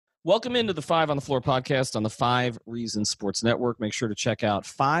Welcome into the Five on the Floor podcast on the 5 Reasons Sports Network. Make sure to check out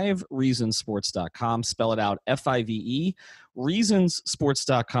 5reasonsports.com. Spell it out, F-I-V-E,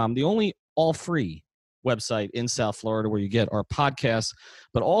 reasonsports.com, the only all-free website in South Florida where you get our podcasts,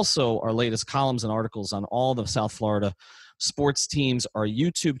 but also our latest columns and articles on all the South Florida sports teams, our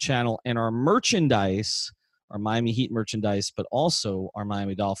YouTube channel, and our merchandise, our Miami Heat merchandise, but also our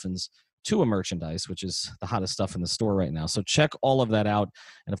Miami Dolphins Tua merchandise, which is the hottest stuff in the store right now. So check all of that out.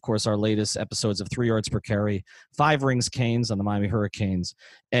 And, of course, our latest episodes of 3 Yards Per Carry, 5 Rings Canes on the Miami Hurricanes,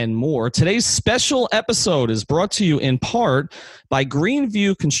 and more. Today's special episode is brought to you in part by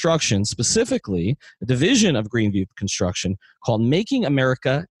Greenview Construction, specifically a division of Greenview Construction called Making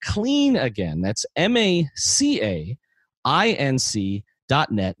America Clean Again. That's MACAINC.net,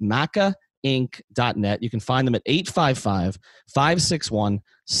 MACAInc.net. You can find them at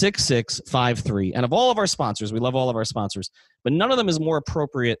 855-561-6653. And of all of our sponsors, we love all of our sponsors, but none of them is more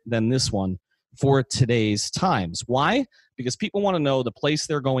appropriate than this one for today's times. Why? Because people want to know the place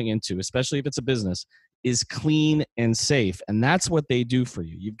they're going into, especially if it's a business, is clean and safe. And that's what they do for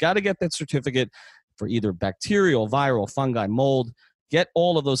you. You've got to get that certificate for either bacterial, viral, fungi, mold. Get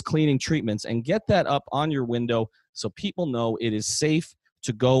all of those cleaning treatments and get that up on your window so people know it is safe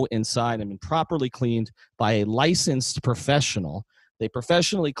to go inside and be properly cleaned by a licensed professional. They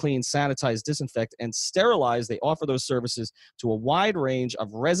professionally clean, sanitize, disinfect, and sterilize. They offer those services to a wide range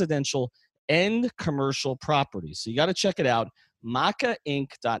of residential and commercial properties. So you got to check it out,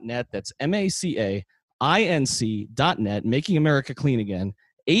 MACAInc.net. That's MACAINC.net, Making America Clean Again,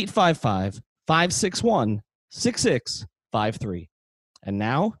 855-561-6653. And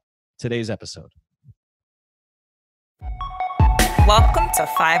now, today's episode. Welcome to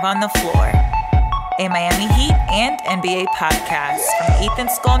 5 on the Floor, a Miami Heat and NBA podcast from Ethan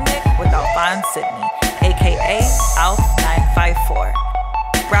Skolnick with Alphonse Sidney, a.k.a. Alf954.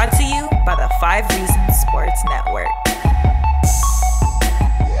 Brought to you by the 5 Reasons Sports Network.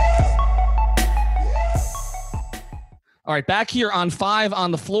 All right, back here on 5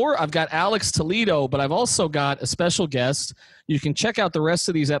 on the Floor, I've got Alex Toledo, but I've also got a special guest. You can check out the rest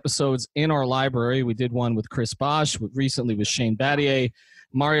of these episodes in our library. We did one with Chris Bosh, recently with Shane Battier.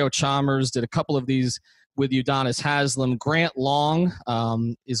 Mario Chalmers did a couple of these with Udonis Haslem. Grant Long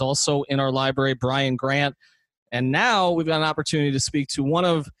is also in our library, Brian Grant. And now we've got an opportunity to speak to one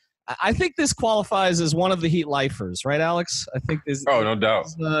of, I think this qualifies as one of the Heat lifers, right, Alex? I think this. Oh, no doubt.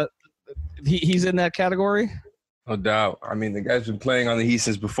 He's in that category? No doubt. I mean, the guy's been playing on the Heat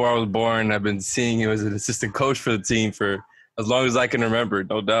since before I was born. I've been seeing him as an assistant coach for the team for as long as I can remember,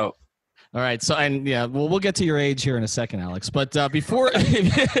 no doubt. All right. So, and yeah, we'll get to your age here in a second, Alex. But before,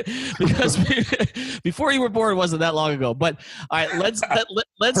 because before you were born, it wasn't that long ago. But all right, let's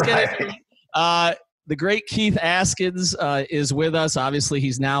get into the great Keith Askins is with us. Obviously,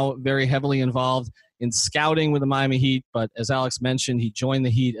 he's now very heavily involved in scouting with the Miami Heat. But as Alex mentioned, he joined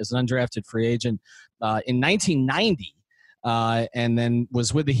the Heat as an undrafted free agent in 1990, and then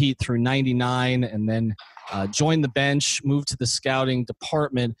was with the Heat through 99, and then joined the bench, moved to the scouting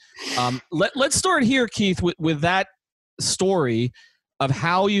department. Let's start here, Keith, with that story of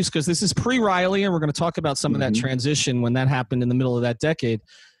how you, because this is pre-Riley, and we're going to talk about some of that transition when that happened in the middle of that decade.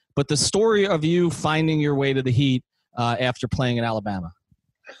 But the story of you finding your way to the Heat after playing in Alabama.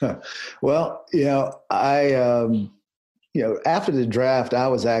 Well, after the draft, I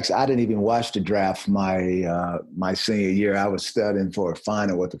didn't even watch the draft my senior year. I was studying for a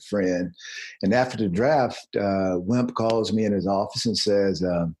final with a friend. And after the draft, Wimp calls me in his office and says,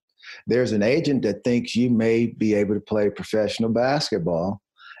 there's an agent that thinks you may be able to play professional basketball,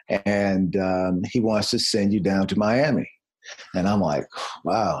 and he wants to send you down to Miami. And I'm like,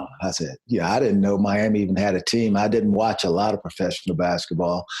 wow. I said, I didn't know Miami even had a team. I didn't watch a lot of professional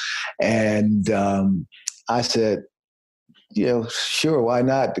basketball. And I said, sure, why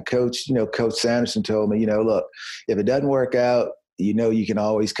not? The coach, Coach Sanderson told me, look, if it doesn't work out, you can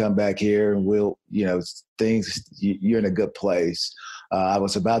always come back here and we'll, you're in a good place. I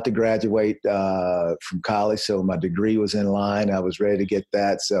was about to graduate from college, so my degree was in line. I was ready to get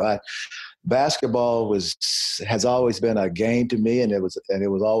that. So basketball has always been a game to me, and it was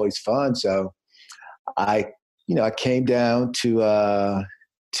always fun. So I came down to a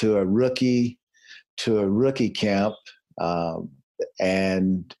rookie camp,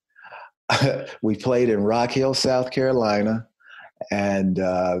 and we played in Rock Hill, South Carolina, and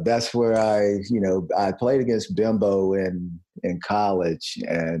that's where I played against Bimbo in college,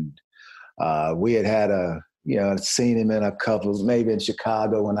 and we had seen him in a couple, maybe in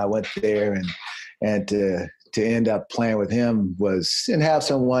Chicago when I went there, and to end up playing with him and have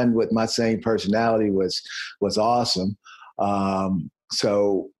someone with my same personality was awesome.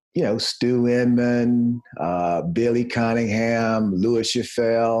 So Stu Inman, Billy Cunningham, Louis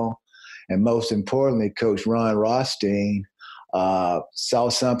Chaffel, and most importantly, Coach Ron Rothstein saw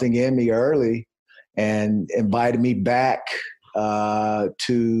something in me early and invited me back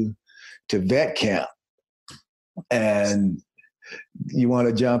to vet camp. And you want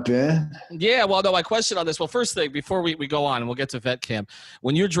to jump in? Yeah, well, no, my question on this. Well, first thing, before we go on, and we'll get to vet camp,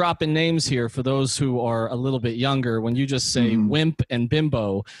 when you're dropping names here, for those who are a little bit younger, when you just say Wimp and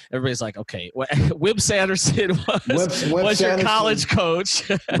Bimbo, everybody's like, okay, Wimp Sanderson was your college coach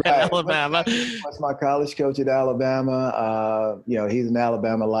at Alabama. Was my college coach at Alabama. He's an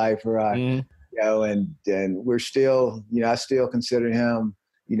Alabama lifer. And we're still, I still consider him,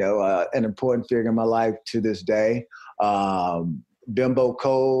 an important figure in my life to this day. Bimbo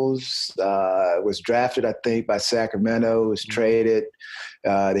Coles was drafted, I think, by Sacramento, was traded.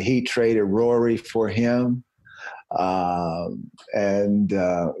 The Heat traded Rory for him. And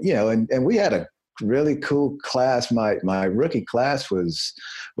we had a really cool class. My rookie class was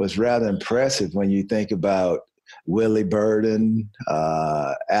rather impressive when you think about Willie Burden,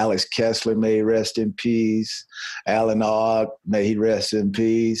 Alex Kessler, may he rest in peace, Alan Ogg, may he rest in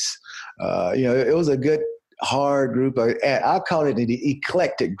peace. It was a good, hard group I call it an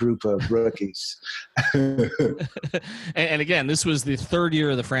eclectic group of rookies. and again, this was the third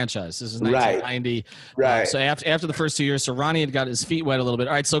year of the franchise. This is 1990. Right. So after the first 2 years, so Ronnie had got his feet wet a little bit.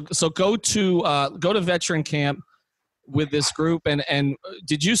 All right. So go to veteran camp with this group. And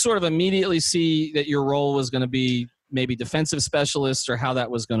did you sort of immediately see that your role was going to be maybe defensive specialist, or how that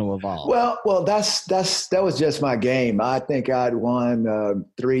was going to evolve? Well, that was just my game. I think I'd won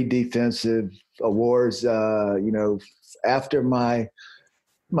 3 defensive awards, after my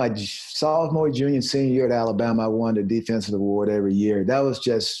sophomore, junior, senior year at Alabama. I won the defensive award every year. That was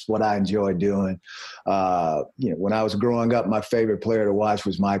just what I enjoyed doing. When I was growing up, my favorite player to watch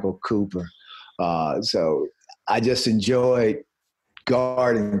was Michael Cooper. So I just enjoyed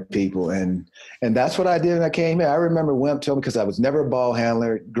guarding people, and that's what I did when I came here. I remember Wimp told me, because I was never a ball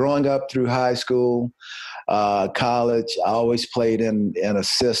handler. Growing up through high school, college, I always played in a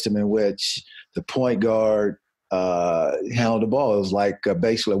system in which the point guard handled the ball. It was like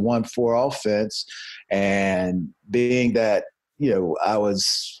basically a 1-4 offense, and being that I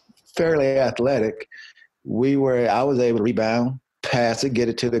was fairly athletic, I was able to rebound, pass it, get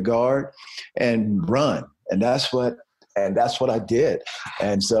it to the guard, and run, and that's what I did.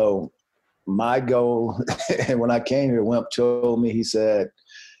 And so my goal, and when I came here, Wimp told me, he said,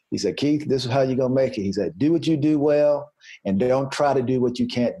 Keith, this is how you're going to make it. He said, do what you do well, and don't try to do what you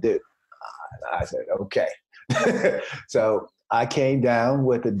can't do. I said, okay. So I came down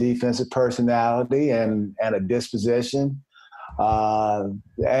with a defensive personality and a disposition, and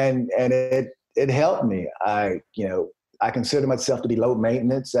it helped me. I consider myself to be low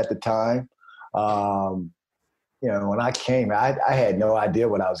maintenance at the time. When I came, I had no idea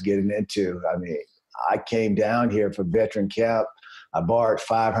what I was getting into. I mean, I came down here for veteran camp. I borrowed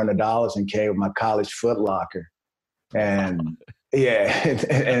 $500 and came with my college Foot Locker. And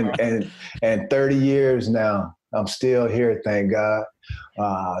and 30 years now, I'm still here, thank God.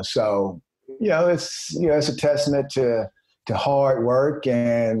 So it's a testament to hard work,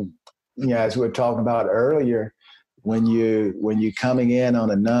 and as we were talking about earlier, when you're coming in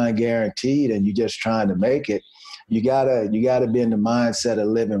on a non-guaranteed and you're just trying to make it, you gotta be in the mindset of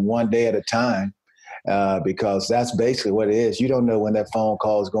living one day at a time, because that's basically what it is. You don't know when that phone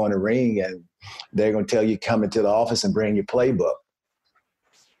call is going to ring, and they're going to tell you come into the office and bring your playbook.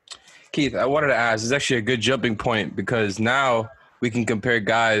 Keith, I wanted to ask, it's actually a good jumping point, because now we can compare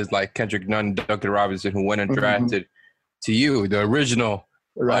guys like Kendrick Nunn, Dr. Robinson, who went undrafted, to you, the original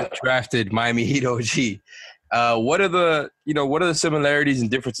undrafted Miami Heat OG. What are the similarities and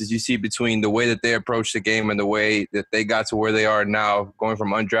differences you see between the way that they approach the game and the way that they got to where they are now, going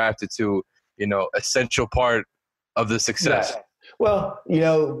from undrafted to, essential part of the success? Right. Well,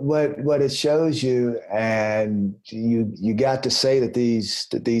 what it shows you, and you got to say that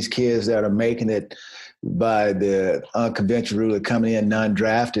these kids that are making it by the unconventional route of coming in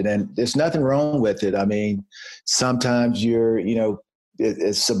non-drafted, and there's nothing wrong with it. I mean, sometimes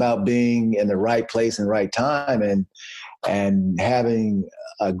it's about being in the right place and the right time, and having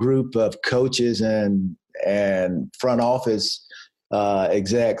a group of coaches and front office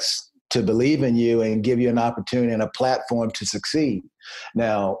execs to believe in you and give you an opportunity and a platform to succeed.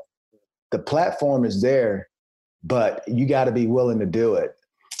 Now, the platform is there, but you got to be willing to do it.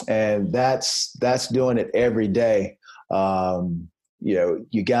 And that's doing it every day. You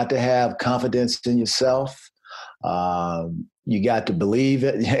got to have confidence in yourself. You got to believe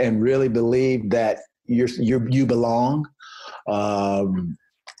it and really believe that you belong.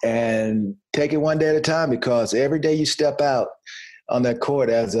 and take it one day at a time, because every day you step out on that court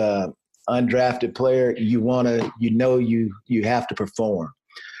as a undrafted player, you have to perform.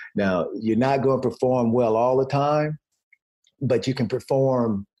 Now, you're not going to perform well all the time, but you can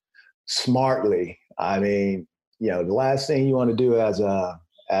perform smartly. I mean, the last thing you want to do as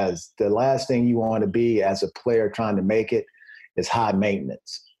the last thing you want to be as a player trying to make it is high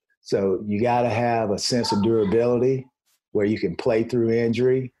maintenance. So you got to have a sense of durability where you can play through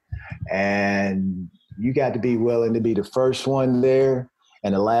injury, and you got to be willing to be the first one there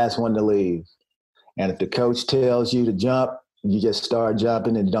and the last one to leave. And if the coach tells you to jump, you just start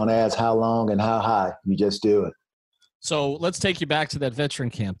jumping and don't ask how long and how high. You just do it. So let's take you back to that veteran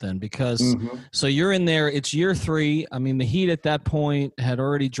camp then, because so you're in there, it's year 3. I mean, the Heat at that point had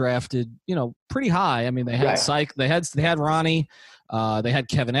already drafted, pretty high. I mean, they had they had Ronnie, they had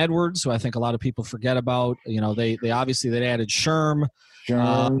Kevin Edwards, who I think a lot of people forget about. They obviously they added Sherm,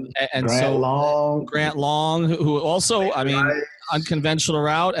 and Grant Long, who also, I mean, unconventional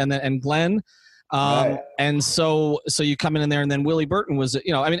route, and Glenn. And so you come in there, and then Willie Burton was, and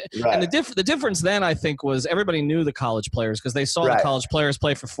the difference then, I think, was everybody knew the college players because they saw the college players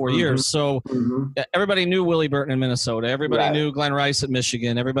play for 4 years. So everybody knew Willie Burton in Minnesota. Everybody knew Glenn Rice at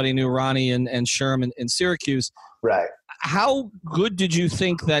Michigan. Everybody knew Ronnie and Sherman in Syracuse. Right. How good did you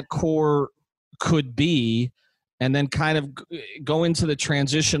think that core could be? And then kind of go into the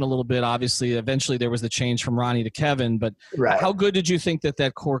transition a little bit. Obviously, eventually there was the change from Ronnie to Kevin. But how good did you think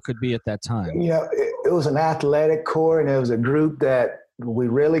that core could be at that time? It was an athletic core, and it was a group that we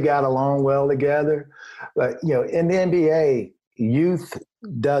really got along well together. But, in the NBA, youth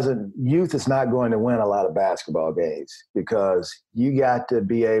is not going to win a lot of basketball games, because you got to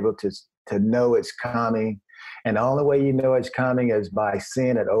be able to know it's coming. And the only way you know it's coming is by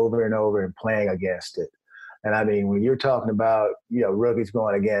seeing it over and over and playing against it. And I mean, when you're talking about, rookies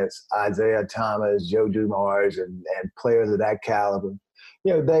going against Isaiah Thomas, Joe Dumars, and players of that caliber,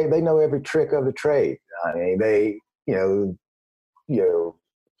 they know every trick of the trade. I mean, they,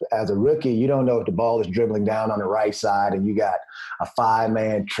 as a rookie, you don't know if the ball is dribbling down on the right side and you got a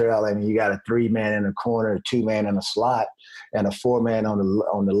 5-man trail and you got a 3-man in the corner, a 2-man in the slot, and a 4-man on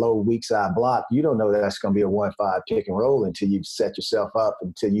the low weak side block. You don't know that's going to be a 1-5 pick and roll until you've set yourself up,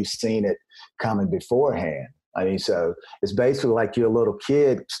 until you've seen it coming beforehand. I mean, so it's basically like you're a little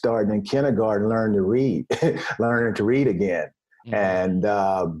kid starting in kindergarten, learning to read again. Mm-hmm. And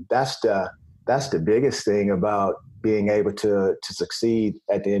that's the biggest thing about being able to succeed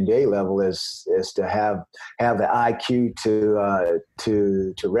at the NBA level is to have the IQ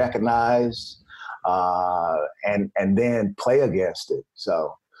to recognize and then play against it.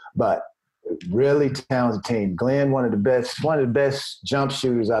 So, but really talented team. Glenn, one of the best jump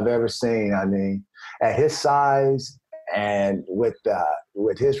shooters I've ever seen. I mean, at his size and with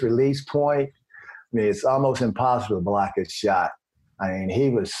his release point, I mean, it's almost impossible to block his shot. I mean, he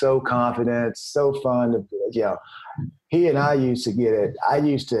was so confident, so fun. He and I used to get it. I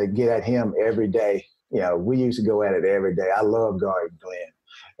used to get at him every day. We used to go at it every day. I love guarding Glenn,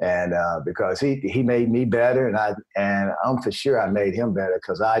 and because he made me better, and I'm for sure I made him better,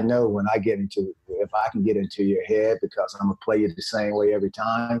 because I know when if I can get into your head, because I'm gonna play you the same way every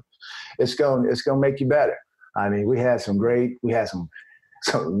time, it's gonna make you better. I mean, we had some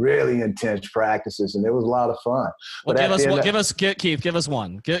really intense practices, and it was a lot of fun. Well, Keith, give us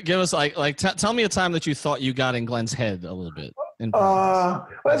one. Give us tell me a time that you thought you got in Glenn's head a little bit. Well,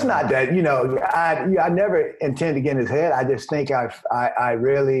 it's not that, I never intend to get in his head. I just think I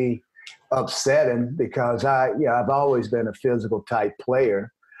really upset him, because I've always been a physical type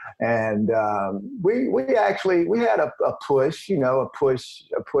player. And we had a push. We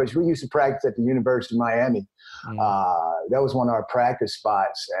used to practice at the University of Miami. That was one of our practice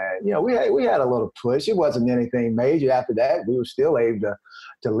spots, and we had a little push. It wasn't anything major. After that, we were still able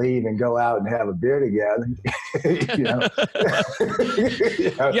to leave and go out and have a beer together.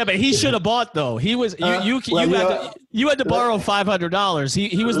 Yeah, but he should have bought, though. He was you had to borrow $500.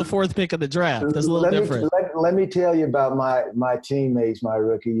 He was the 4th pick of the draft. That's a little different. Let me tell you about my teammates my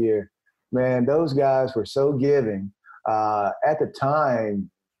rookie year. Man, those guys were so giving. At the time,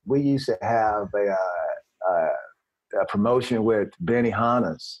 we used to have a promotion with Benny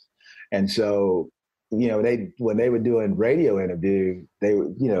Hannes, and so when they were doing radio interview, they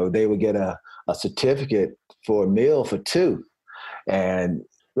would get a certificate for a meal for 2, and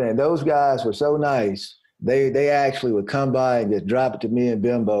man, those guys were so nice. They actually would come by and just drop it to me and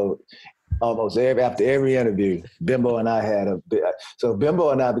Bimbo almost after every interview. Bimbo and I so Bimbo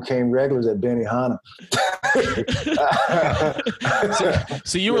and I became regulars at Benny Hanna.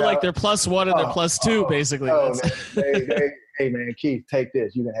 So you were like their +1 and their +2, basically. hey, man, Keith, take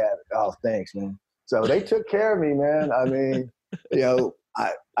this. You can have it. Oh, thanks, man. So they took care of me, man. I mean,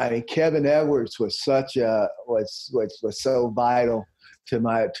 I mean, Kevin Edwards was was so vital to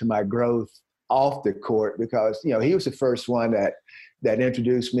my growth off the court because, he was the first one that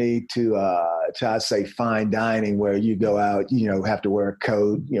introduced me to I'd say fine dining, where you go out, have to wear a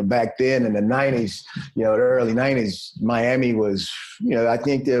coat. Back then in the 90s, the early 90s, Miami was, I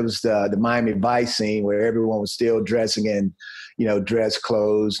think there was the Miami Vice scene where everyone was still dressing in, dress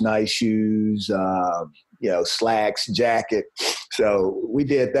clothes, nice shoes, slacks, jacket. So we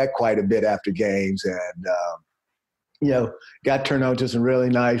did that quite a bit after games, and got turned on to some really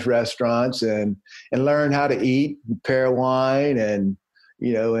nice restaurants and learned how to eat, pair wine, and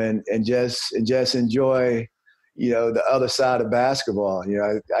and just enjoy the other side of basketball.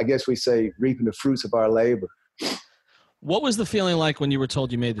 I guess we say reaping the fruits of our labor. What was the feeling like when you were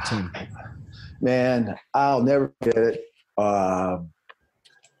told you made the team? Man, I'll never forget it.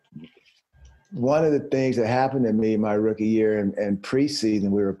 One of the things that happened to me my rookie year in preseason,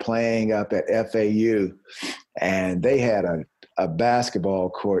 we were playing up at FAU, and they had a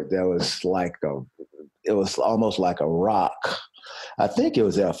basketball court that was it was almost like a rock. I think it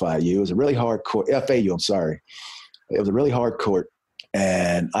was FIU. It was a really hard court. FAU, I'm sorry. It was a really hard court.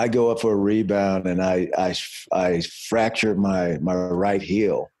 And I go up for a rebound, and I fractured my right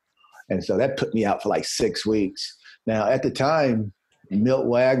heel. And so that put me out for like 6 weeks. Now, at the time, Milt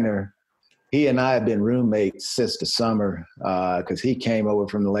Wagner, he and I had been roommates since the summer because he came over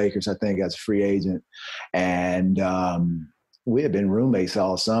from the Lakers, I think, as a free agent. And we had been roommates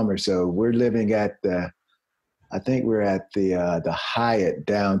all summer. So we're living at I think we're at the Hyatt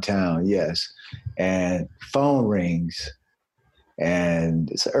downtown, yes. And phone rings,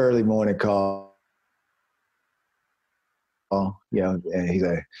 and it's an early morning call. And he's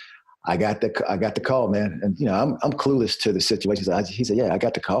like, I got the call, man. And I'm clueless to the situation. He said, yeah, I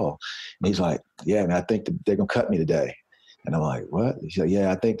got the call. And he's like, yeah, man, I think they're gonna cut me today. And I'm like, what? He's like,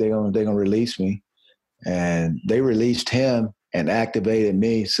 yeah, I think they're gonna release me. And they released him and activated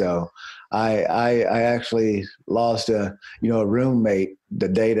me. So I actually lost a roommate the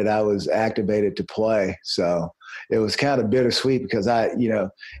day that I was activated to play. So it was kind of bittersweet because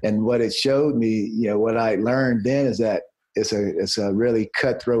and what it showed me, what I learned then is that it's a really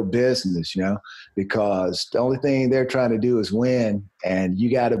cutthroat business, because the only thing they're trying to do is win, and you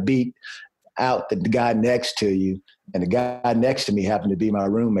got to beat out the guy next to you. And the guy next to me happened to be my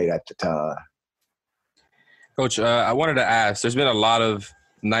roommate at the time. Coach, I wanted to ask, there's been a lot of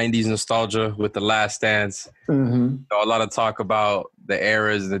 90s nostalgia with The Last Dance. Mm-hmm. A lot of talk about the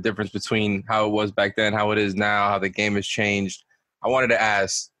eras and the difference between how it was back then, how it is now, how the game has changed. I wanted to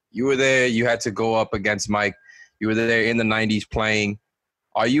ask, you were there, you had to go up against Mike. You were there in the 90s playing.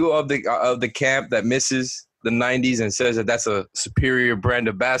 Are you of the camp that misses the 90s and says that that's a superior brand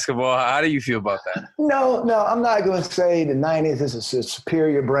of basketball? How do you feel about that? No, I'm not going to say the 90s is a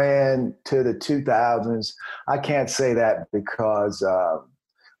superior brand to the 2000s. I can't say that because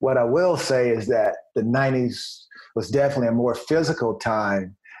what I will say is that the 90s was definitely a more physical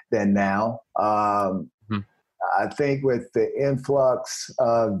time than now. I think with the influx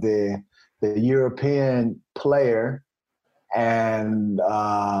of the European player, and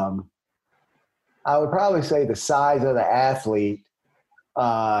I would probably say the size of the athlete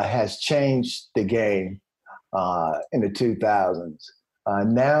has changed the game in the 2000s.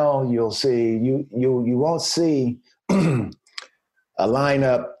 Now you'll see you won't see a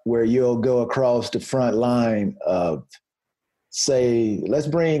lineup where you'll go across the front line of, say,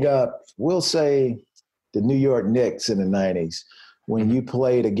 we'll say the New York Knicks in the 90s when you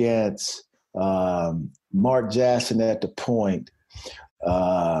played against Mark Jackson at the point,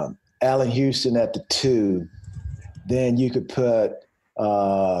 Allen Houston at the 2. Then you could put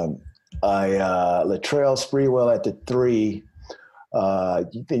Latrell Sprewell at the 3.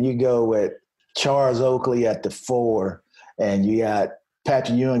 Then you go with Charles Oakley at the 4, and you got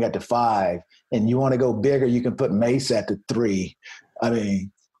Patrick Ewing at the 5. And you want to go bigger, you can put Mace at the 3. I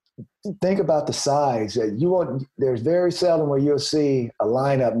mean, think about the size. There's very seldom where you'll see a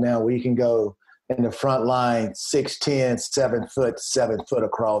lineup now where you can go in the front line 6'10", 7 foot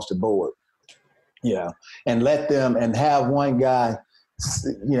across the board. And let them and have one guy,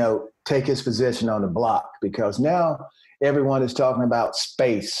 take his position on the block, because now everyone is talking about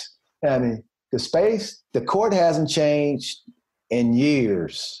space. I mean, the court hasn't changed in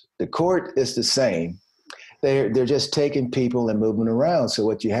years. The court is the same. They're just taking people and moving around. So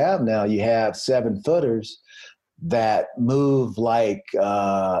what you have now, you have 7-footers that move like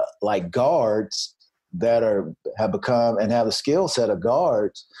guards that have become and have a skill set of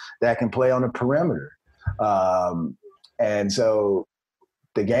guards that can play on the perimeter. And so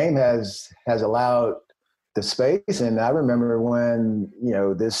the game has allowed the space. And I remember when,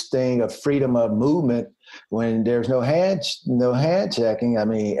 this thing of freedom of movement, when there's no hand checking, I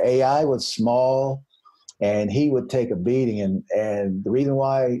mean, AI was small and he would take a beating. And the reason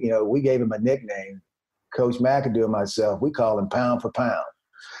why, we gave him a nickname, Coach McAdoo and myself, we call him pound for pound.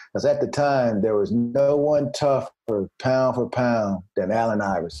 Because at the time, there was no one tougher pound for pound than Allen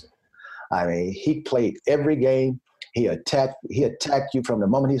Iverson. I mean, he played every game. He attacked you from the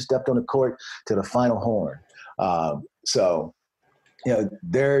moment he stepped on the court to the final horn.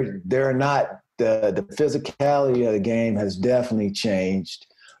 They're not the physicality of the game has definitely changed.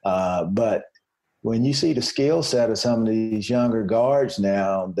 But when you see the skill set of some of these younger guards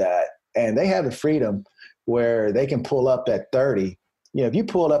now and they have the freedom where they can pull up at 30. If you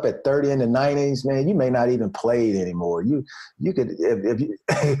pulled up at 30 in the 90s, man, you may not even play it anymore. You could if you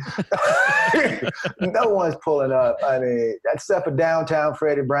no one's pulling up. I mean, except for downtown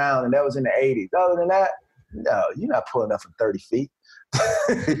Freddie Brown, and that was in the 80s. Other than that, no, you're not pulling up from 30 feet.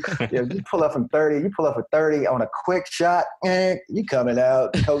 You pull up from 30, you pull up for 30 on a quick shot, you coming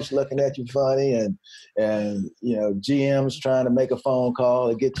out, coach looking at you funny, and GM's trying to make a phone call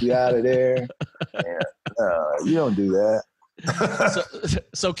to get you out of there. You don't do that.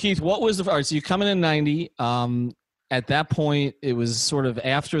 So Keith, what was all right, so you come in 90. At that point, it was sort of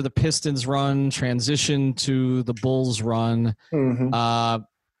after the Pistons run, transition to the Bulls run. Mm-hmm.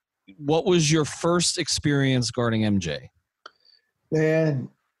 What was your first experience guarding MJ? Man,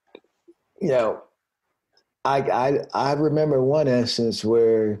 I remember one instance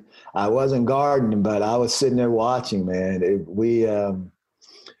where I wasn't guarding, but I was sitting there watching, man. We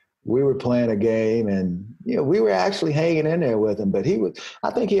were playing a game, and we were actually hanging in there with him. But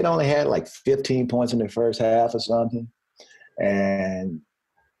I think he had only had like 15 points in the first half or something. And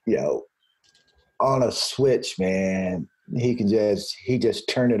on a switch, man, he just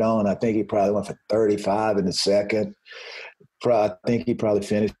turned it on. I think he probably went for 35 in the second. I think he probably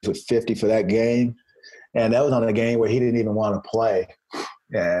finished with 50 for that game. And that was on a game where he didn't even want to play.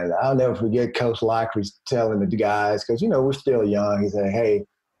 And I'll never forget Coach Lockery telling the guys, because we're still young. He said, "Hey,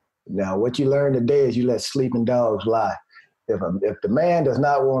 now, what you learn today is you let sleeping dogs lie. If the man does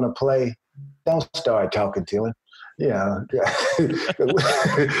not want to play, don't start talking to him." I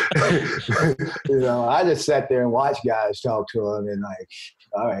just sat there and watched guys talk to him, and like,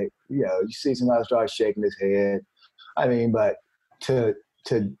 all right, you see somebody start shaking his head. I mean, but to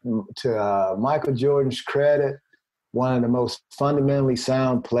Michael Jordan's credit, one of the most fundamentally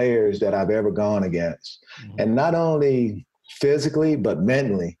sound players that I've ever gone against, and not only physically but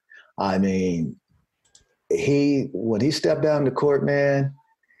mentally. I mean, when he stepped down the court, man,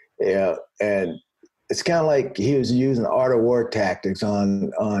 and it's kind of like he was using art of war tactics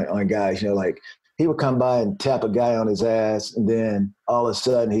on guys. Like he would come by and tap a guy on his ass, and then all of a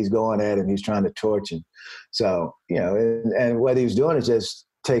sudden he's going at him, he's trying to torch him. So and what he was doing is just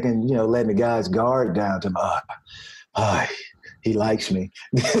taking, letting the guy's guard down to him. He likes me.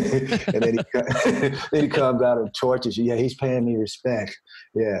 And then he comes out and torches you. Yeah, he's paying me respect.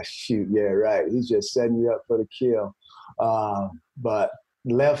 Yeah, shoot. Yeah, right. He's just setting you up for the kill. But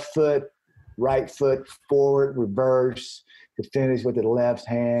left foot, right foot, forward, reverse, could finish with the left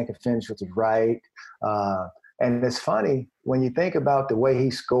hand, could finish with the right. And it's funny, when you think about the way he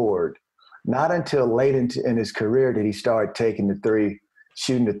scored, not until late in his career did he start taking the three,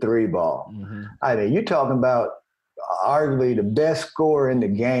 shooting the three ball. Mm-hmm. I mean, you're talking about arguably the best scorer in the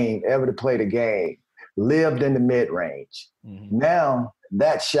game ever to play the game, lived in the mid-range. Mm-hmm. Now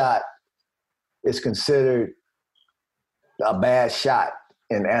that shot is considered a bad shot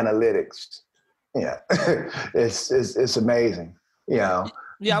in analytics. Yeah, it's amazing. Yeah,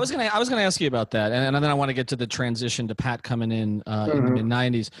 I was gonna ask you about that, and then I want to get to the transition to Pat coming in in the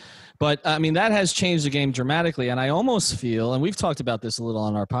mid-90s. But I mean, that has changed the game dramatically, and I almost feel, and we've talked about this a little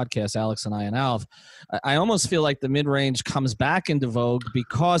on our podcast, Alex and I and Alf, I almost feel like the mid-range comes back into vogue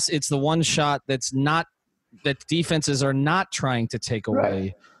because it's the one shot that defenses are not trying to take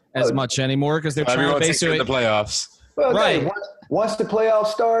away as much anymore because they're trying to basically the playoffs. Well, right. Once the playoffs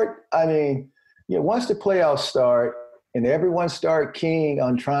start, once the playoffs start and everyone start keying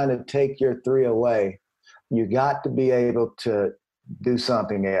on trying to take your three away, you got to be able to do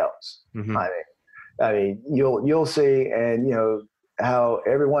something else. Mm-hmm. I mean, you'll see, and how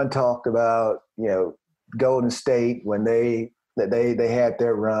everyone talked about Golden State when they had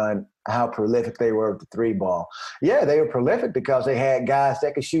their run, how prolific they were with the three ball. Yeah, they were prolific because they had guys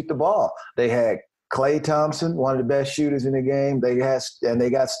that could shoot the ball. They had Klay Thompson, one of the best shooters in the game. They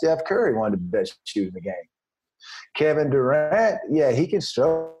got Steph Curry, one of the best shooters in the game. Kevin Durant, yeah, he can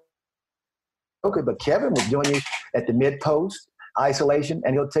stroke Okay, but Kevin will join you at the mid post, isolation,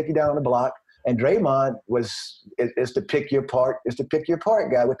 and he'll take you down the block. And Draymond is to pick your part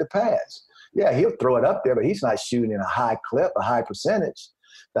guy with the pass. Yeah, he'll throw it up there, but he's not shooting in a high clip, a high percentage.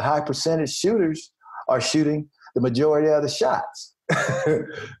 The high percentage shooters are shooting the majority of the shots.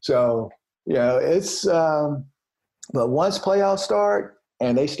 So, it's but once playoffs start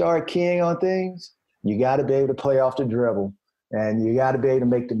and they start keying on things, you got to be able to play off the dribble, and you got to be able to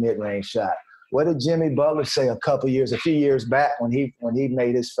make the mid-range shot. What did Jimmy Butler say a few years back when he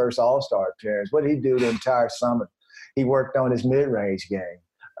made his first All-Star appearance? What did he do the entire summer? He worked on his mid-range game.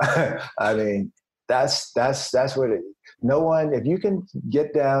 I mean, that's what it. No one, if you can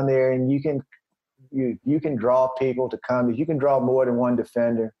get down there and you can draw people to come. If you can draw more than one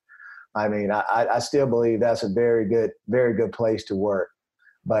defender, I mean, I still believe that's a very good place to work.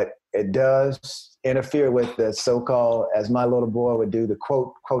 But it does interfere with the so-called, as my little boy would do, the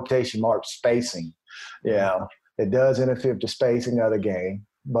quotation mark spacing. It does interfere with the spacing of the game.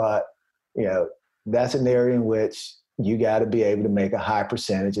 But, that's an area in which you got to be able to make a high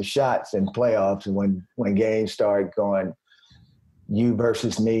percentage of shots in playoffs when games start going you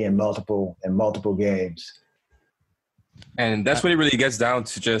versus me in multiple games. And that's what it really gets down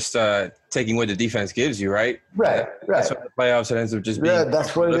to, just taking what the defense gives you, right? Right. That's what the playoffs, it ends up just being. Yeah,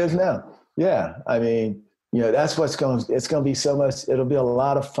 that's what it is now. Yeah. I mean, that's it's going to be so much. It'll be a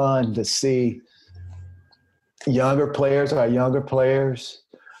lot of fun to see our younger players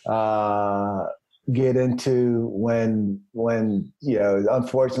get into when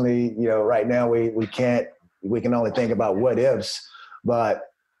unfortunately, right now we can only think about what ifs, but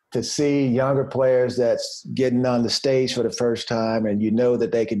to see younger players that's getting on the stage for the first time and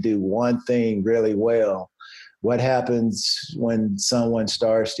that they can do one thing really well. What happens when someone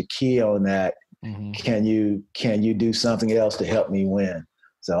starts to key on that? Mm-hmm. Can you do something else to help me win?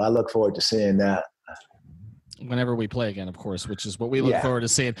 So I look forward to seeing that. Whenever we play again, of course, which is what we look forward to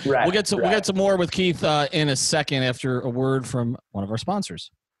seeing. Right, we'll get to more with Keith in a second after a word from one of our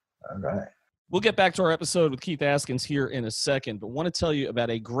sponsors. All right. We'll get back to our episode with Keith Askins here in a second, but want to tell you about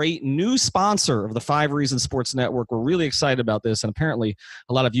a great new sponsor of the 5 Reasons Sports Network. We're really excited about this, and apparently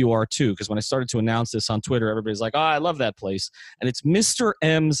a lot of you are too, because when I started to announce this on Twitter, everybody's like, I love that place. And it's Mr.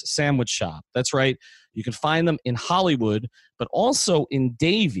 M's Sandwich Shop. That's right. You can find them in Hollywood, but also in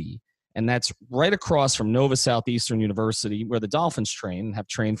Davie. And that's right across from Nova Southeastern University, where the Dolphins train and have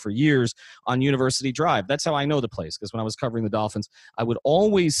trained for years on University Drive. That's how I know the place, because when I was covering the Dolphins, I would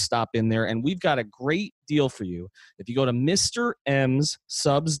always stop in there. And we've got a great deal for you. If you go to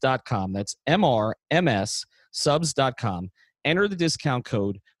MrMsSubs.com, that's MRMS subs.com, enter the discount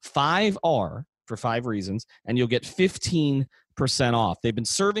code 5R for 5 reasons, and you'll get 15% off. They've been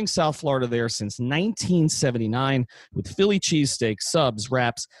serving South Florida there since 1979 with Philly cheesesteak, subs,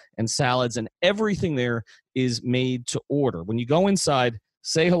 wraps, and salads, and everything there is made to order. When you go inside,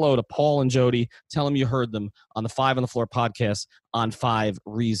 say hello to Paul and Jody. Tell them you heard them on the 5 on the Floor podcast on 5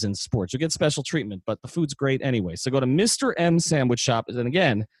 Reasons Sports. You'll get special treatment, but the food's great anyway. So go to Mr. M Sandwich Shop, and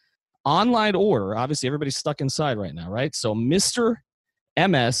again, online order. Obviously, everybody's stuck inside right now, right? So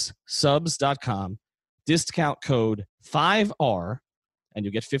MrMsSubs.com. Discount code 5R, and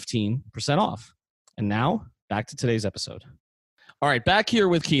you'll get 15% off. And now, back to today's episode. All right, back here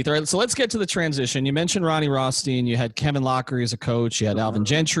with Keith. All right, so let's get to the transition. You mentioned Ronnie Rothstein. You had Kevin Lockery as a coach. You had Alvin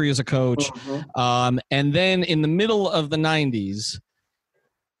Gentry as a coach. And then in the middle of the 90s,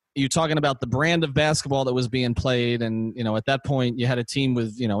 you're talking about the brand of basketball that was being played. And, at that point, you had a team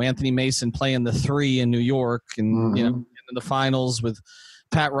with, Anthony Mason playing the 3 in New York and, in the finals with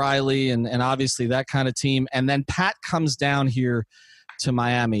Pat Riley and obviously that kind of team. And then Pat comes down here to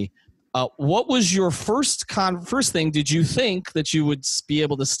Miami. What was your first thing? Did you think that you would be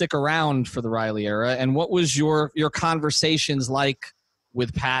able to stick around for the Riley era? And what was your conversations like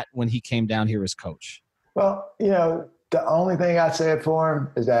with Pat when he came down here as coach? Well, the only thing I said for him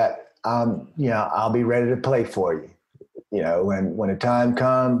is that, I'll be ready to play for you. When the time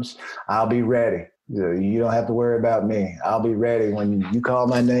comes, I'll be ready. You don't have to worry about me. I'll be ready. When you call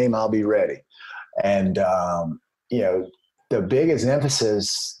my name, I'll be ready. And, the biggest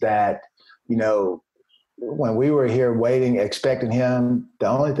emphasis that, when we were here waiting, expecting him, the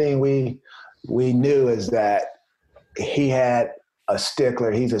only thing we knew is that he had a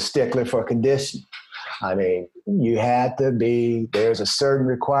stickler. He's a stickler for conditioning. I mean, there's a certain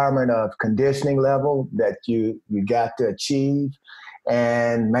requirement of conditioning level that you got to achieve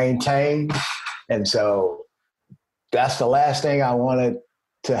and maintain. And so that's the last thing I wanted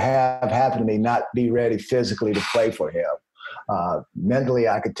to have happen to me, not be ready physically to play for him. Mentally,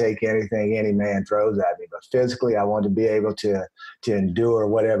 I could take anything any man throws at me, but physically, I wanted to be able to endure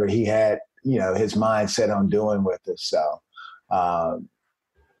whatever he had his mindset on doing with us. So,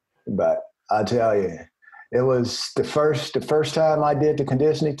 but I'll tell you, it was the first time I did the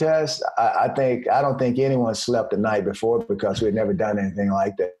conditioning test. I don't think anyone slept the night before because we had never done anything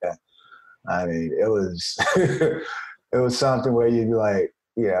like that. I mean, it was it was something where you'd be like,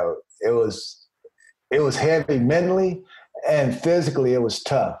 it was heavy mentally and physically. It was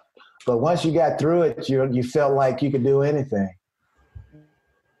tough, but once you got through it, you felt like you could do anything.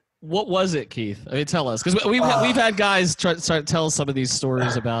 What was it, Keith? I mean, tell us, because we've had guys try to tell some of these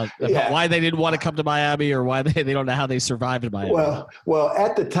stories about why they didn't want to come to Miami or why they don't know how they survived in Miami. Well,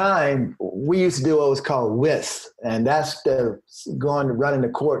 at the time we used to do what was called WIS, and that's running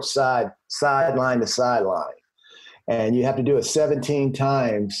the court sideline to sideline, and you have to do it 17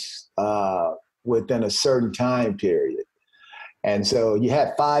 times within a certain time period, and so you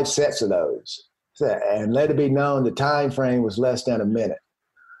had 5 sets of those, and let it be known the time frame was less than a minute.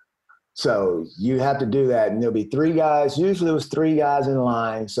 So you have to do that, and there'll be 3 guys. Usually it was 3 guys in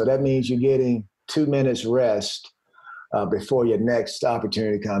line, so that means you're getting 2 minutes rest before your next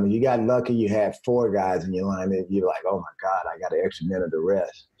opportunity comes. You got lucky you had 4 guys in your line, and you're like, oh, my God, I got an extra minute of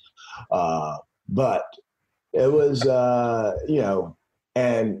rest. But it was,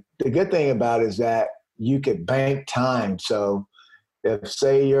 and the good thing about it is that you could bank time. So if,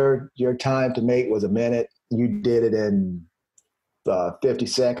 say, your time to make was a minute, you did it in 50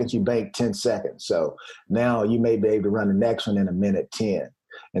 seconds, you bank 10 seconds. So now you may be able to run the next one in a minute 10,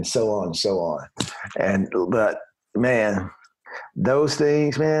 and so on and so on. But man, those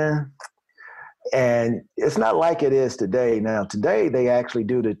things, man, and it's not like it is today. Now, today they actually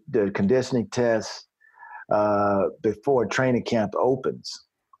do the conditioning test before training camp opens.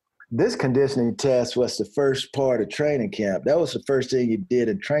 This conditioning test was the first part of training camp. That was the first thing you did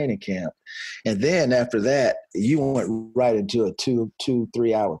in training camp. And then after that, you went right into a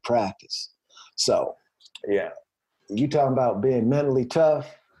 2-3 hour practice. So, yeah, you talking about being mentally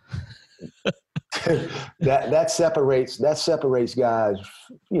tough. that separates guys,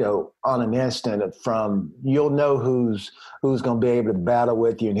 on an instant from, you'll know who's going to be able to battle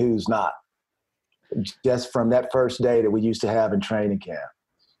with you and who's not, just from that first day that we used to have in training camp.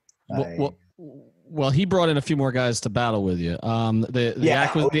 Well, he brought in a few more guys to battle with you.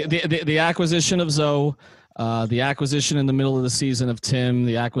 The acquisition of Zoe, the acquisition in the middle of the season of Tim,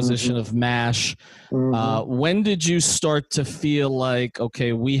 the acquisition of Mash. When did you start to feel like,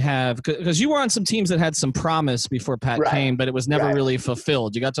 okay, we have – because you were on some teams that had some promise before Pat came, but it was never really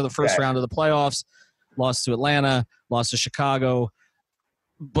fulfilled. You got to the first round of the playoffs, lost to Atlanta, lost to Chicago.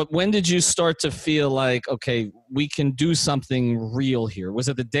 But when did you start to feel like, okay, we can do something real here? Was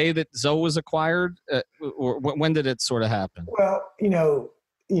it the day that Zoe was acquired, or when did it sort of happen? Well,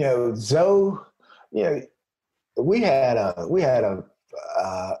 Zoe, we had a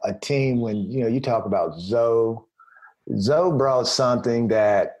team when, you talk about Zoe. Zoe brought something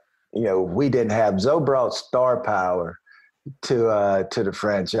that, we didn't have. Zoe brought star power to the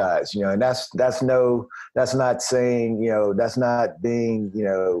franchise, and that's not saying, that's not being,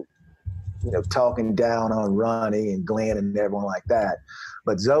 talking down on Ronnie and Glenn and everyone like that.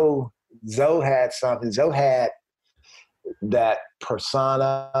 But Zoe had something. Zoe had that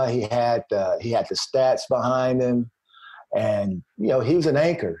persona. He had the stats behind him, and he was an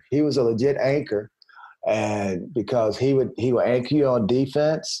anchor. He was a legit anchor, and because he would anchor you on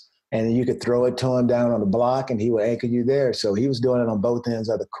defense. And you could throw it to him down on the block, and he would anchor you there. So he was doing it on both ends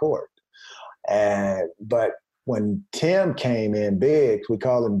of the court. But when Tim came in, Biggs, we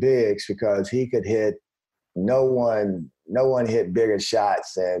call him Biggs because he could hit. No one hit bigger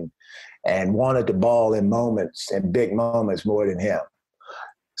shots and wanted the ball in moments and big moments more than him.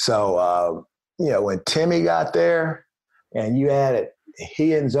 So when Timmy got there, and you added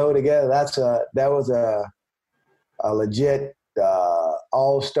he and Zoe together, that was a legit.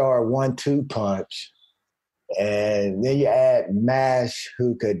 All-star 1-2 punch, and then you add Mash,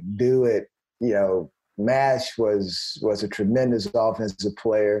 who could do it. Mash was a tremendous offensive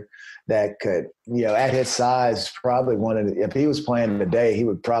player that could, at his size, probably if he was playing today, he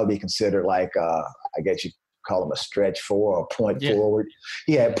would probably be considered like I guess you call him a stretch 4 or point forward.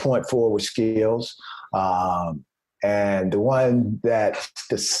 He had point forward skills. And the one that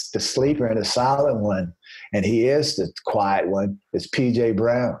the sleeper and the solid one, and he is the quiet one, is P.J.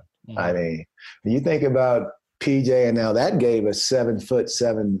 Brown. I mean, when you think about P.J., and now that gave us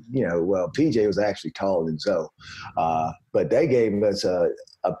 7'7", well, P.J. was actually taller than Zoe. But they gave us a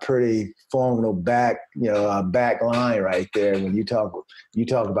pretty formidable back line right there. When you talk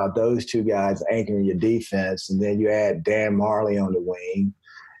about those two guys anchoring your defense, and then you add Dan Marley on the wing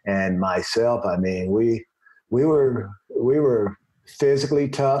and myself, I mean, we were physically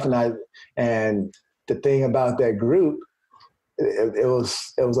tough, and the thing about that group, it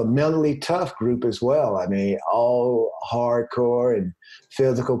was a mentally tough group as well. I mean, all hardcore and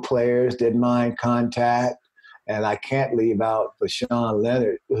physical players, didn't mind contact. And I can't leave out Bashan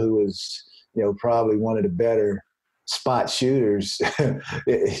Leonard, who was, probably one of the better spot shooters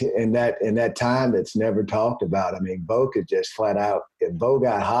in that time that's never talked about. I mean, Bo could just flat out, if Bo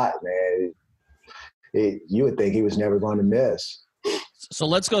got hot, man, you would think he was never going to miss. So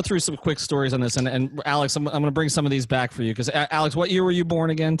let's go through some quick stories on this. And Alex, I'm going to bring some of these back for you. Because, Alex, what year were you born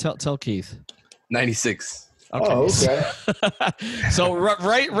again? Tell Keith. 96. Okay. Oh, okay. So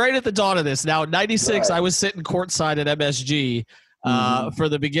right at the dawn of this. Now, 96, right. I was sitting courtside at MSG for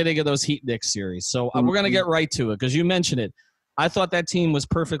the beginning of those Heat Knicks series. So we're going to get right to it because you mentioned it. I thought that team was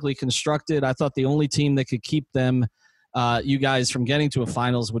perfectly constructed. I thought the only team that could keep them, you guys, from getting to a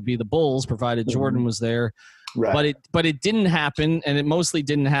finals would be the Bulls, provided Jordan was there. Right. But it didn't happen, and it mostly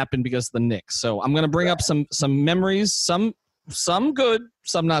didn't happen because of the Knicks. So I'm going to bring up some memories, some good,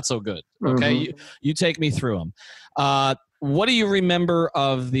 some not so good. Okay, you take me through them. What do you remember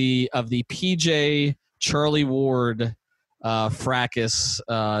of the PJ Charlie Ward fracas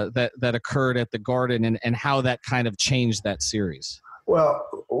that occurred at the Garden, and how that kind of changed that series? Well,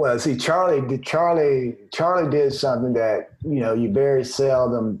 see, Charlie did something that you very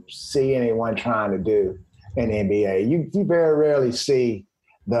seldom see anyone trying to do in the NBA. You very rarely see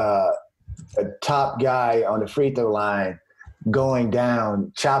the top guy on the free throw line going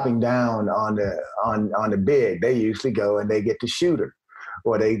down, chopping down on the big. They usually go and they get the shooter,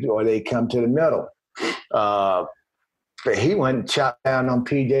 or they come to the middle. But he went and chopped down on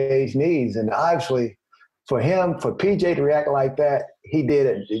PJ's knees, and obviously for PJ to react like that, he did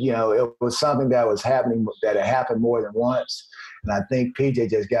it. It was something that had happened more than once. And I think PJ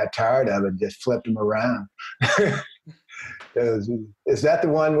just got tired of it and just flipped him around. Is that the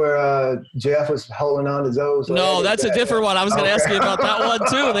one where Jeff was holding on to Zoe's leg? No, that's a different one. I was going to ask you about that one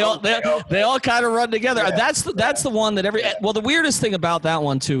too. They all kind of run together. Yeah. That's the one that the weirdest thing about that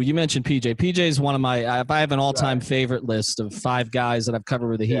one too, you mentioned PJ. PJ is one of my, if I have an all-time favorite list of 5 guys that I've covered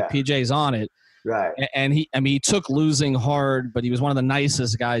with the Heat, PJ's on it. Right. And he took losing hard, but he was one of the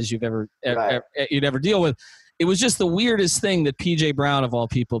nicest guys you'd ever deal with. It was just the weirdest thing that PJ Brown, of all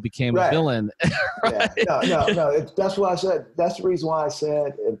people, became a villain. Right? Yeah. No. That's what I said. That's the reason why I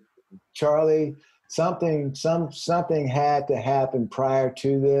said, Charlie, something had to happen prior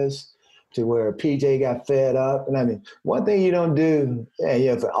to this, to where PJ got fed up. And I mean, one thing you don't do,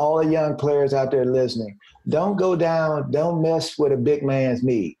 and for all the young players out there listening, don't go down, don't mess with a big man's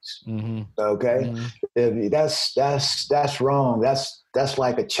knees. Okay? That's wrong. That's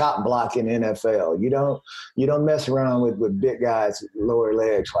like a chop block in the NFL. You don't mess around with big guys' lower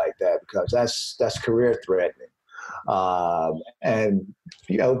legs like that, because that's career threatening. And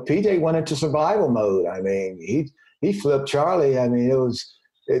PJ went into survival mode. I mean, he flipped Charlie. I mean, it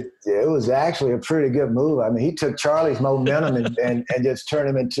was actually a pretty good move. I mean, he took Charlie's momentum and just turned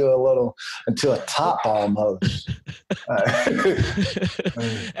him into a top almost.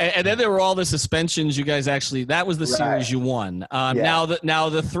 And then there were all the suspensions. You guys that was the series you won. Now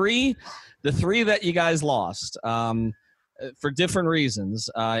the three that you guys lost for different reasons,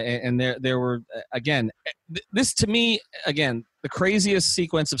 and there were, again, this to me, again, the craziest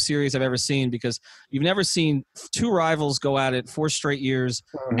sequence of series I've ever seen, because you've never seen 2 rivals go at it 4 straight years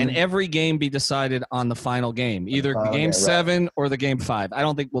and every game be decided on the final game, either game 7 or the game 5. I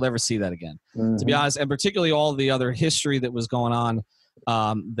don't think we'll ever see that again, to be honest, and particularly all the other history that was going on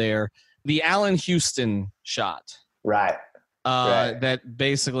there. The Allen Houston shot. Right. That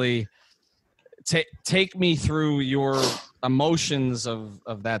basically take me through your emotions of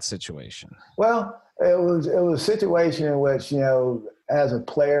that situation. Well, it was a situation in which, as a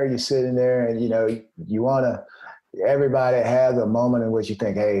player, you're sitting there and, you want to, everybody has a moment in which you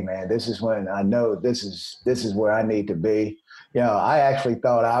think, hey, man, this is when I know this is where I need to be. I actually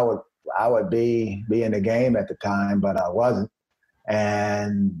thought I would be in the game at the time, but I wasn't.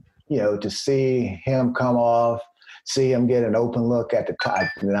 And, to see him come off, see him get an open look at the top,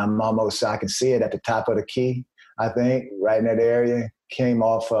 and I can see it at the top of the key, I think, right in that area. Came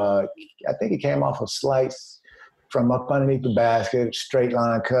off, I think it came off a slice from up underneath the basket, straight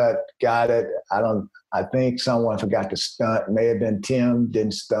line cut, got it. I think someone forgot to stunt. May have been Tim,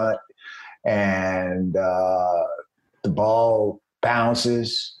 didn't stunt. And the ball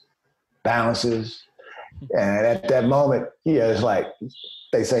bounces. And at that moment, it's like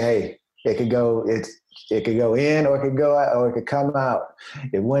they say, hey, it could go in, or it could go out, or it could come out.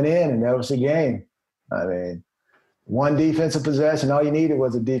 It went in, and that was the game. I mean, one defensive possession. All you needed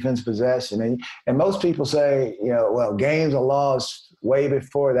was a defensive possession. And most people say, well, games are lost way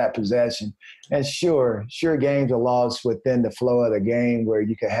before that possession. And sure, games are lost within the flow of the game where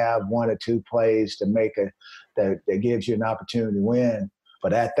you could have one or two plays to make that gives you an opportunity to win.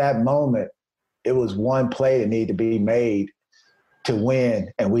 But at that moment, it was one play that needed to be made to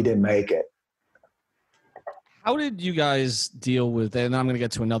win, and we didn't make it. How did you guys deal with, and I'm going to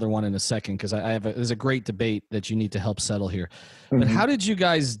get to another one in a second because there's a great debate that you need to help settle here. But how did you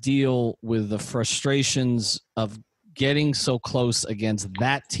guys deal with the frustrations of getting so close against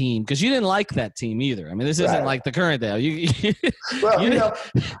that team? Because you didn't like that team either. I mean, this isn't like the current day. I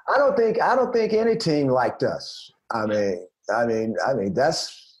don't think any team liked us. I mean,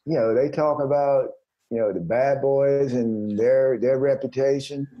 that's, they talk about, the bad boys and their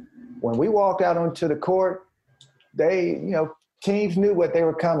reputation. When we walked out onto the court, teams knew what they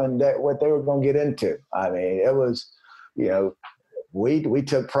were what they were going to get into. I mean, it was, we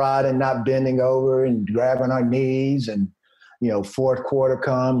took pride in not bending over and grabbing our knees, and, fourth quarter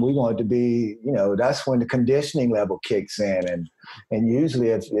come, we wanted to be, that's when the conditioning level kicks in. And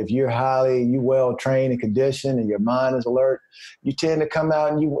usually if you're well trained and conditioned and your mind is alert, you tend to come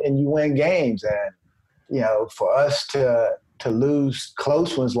out and you win games. And, for us to lose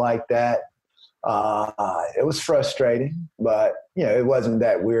close ones like that, it was frustrating, but, it wasn't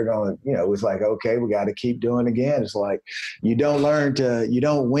that we're going, it was like, okay, we got to keep doing it again. It's like, you don't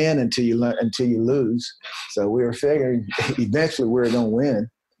win until you lose. So we were figuring eventually we were going to win.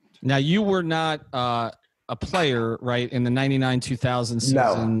 Now, you were not a player, right, in the 99-2000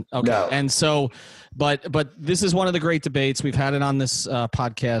 season? No. Okay. No. And so, but this is one of the great debates. We've had it on this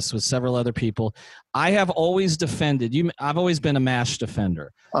podcast with several other people. I have always defended you. I've always been a MASH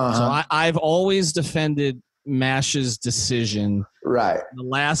defender. So I've always defended MASH's decision, right, the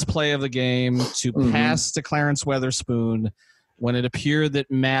last play of the game to pass to Clarence Weatherspoon when it appeared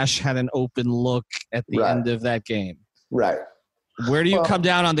that MASH had an open look at the end of that game. Right. Where do you come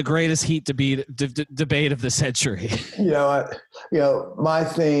down on the greatest heat debate of the century? My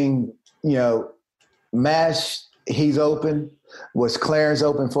thing, MASH, he's open. Was Clarence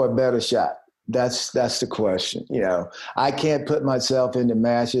open for a better shot? That's the question. I can't put myself into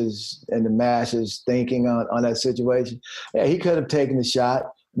MASH's thinking on that situation. Yeah, he could have taken the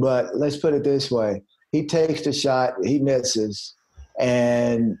shot, but let's put it this way. He takes the shot, he misses,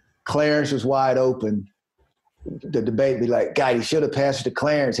 and Clarence was wide open. The debate would be like, God, he should have passed it to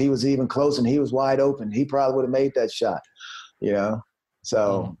Clarence. He was even close and he was wide open. He probably would have made that shot,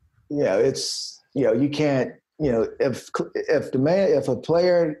 So, it's, you can't, if a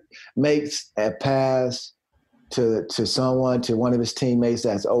player makes a pass to someone, to one of his teammates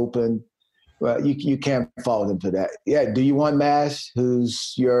that's open, well, you can't fault him for that. Yeah. Do you want MASH,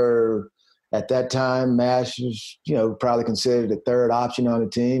 who's at that time, MASH is, probably considered the third option on the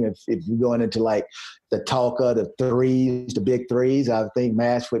team. If you're going into like the talk of the big threes, I think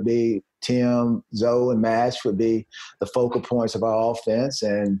MASH would be Tim, Zoe, and MASH would be the focal points of our offense.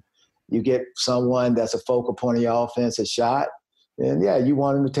 And you get someone that's a focal point of your offense, a shot, and yeah, you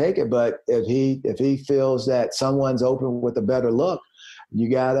want him to take it. But if he feels that someone's open with a better look, you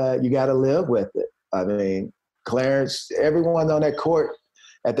gotta live with it. I mean, Clarence, everyone on that court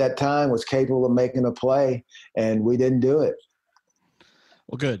at that time was capable of making a play, and we didn't do it.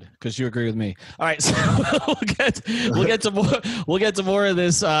 Well, good, because you agree with me. All right, so we'll get to more of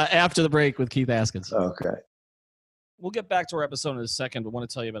this after the break with Keith Askins. Okay. We'll get back to our episode in a second, but I want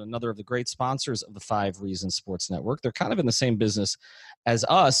to tell you about another of the great sponsors of the 5 Reasons Sports Network. They're kind of in the same business as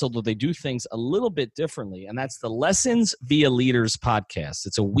us, although they do things a little bit differently, and that's the Lessons Via Leaders podcast.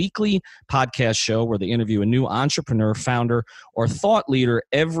 It's a weekly podcast show where they interview a new entrepreneur, founder, or thought leader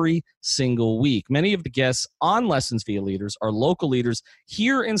every single week. Many of the guests on Lessons Via Leaders are local leaders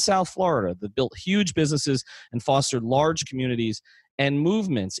here in South Florida that built huge businesses and fostered large communities and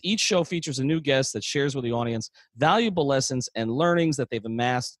movements. Each show features a new guest that shares with the audience valuable lessons and learnings that they've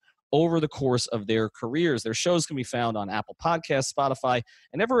amassed over the course of their careers. Their shows can be found on Apple Podcasts, Spotify,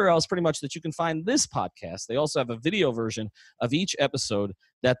 and everywhere else pretty much that you can find this podcast. They also have a video version of each episode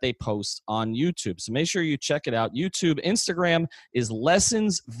that they post on YouTube. So make sure you check it out. YouTube, Instagram is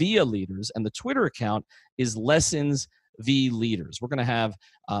Lessons Via Leaders, and the Twitter account is Lessons V Leaders. We're going to have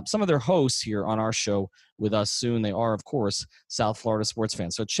some of their hosts here on our show with us soon. They are, of course, South Florida sports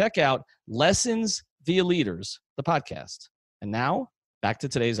fans. So check out Lessons Via Leaders, the podcast. And now, back to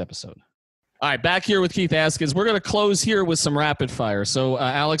today's episode. All right, back here with Keith Askins. We're going to close here with some rapid fire. So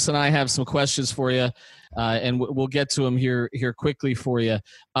Alex and I have some questions for you, and we'll get to them here quickly for you.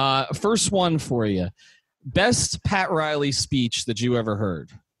 First one for you. Best Pat Riley speech that you ever heard?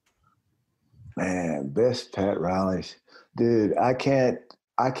 Man, best Pat Riley's. Dude, I can't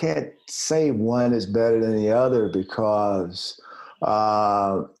say one is better than the other because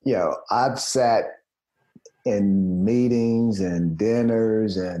I've sat in meetings and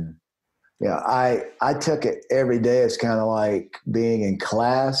dinners and I took it every day. It's kind of like being in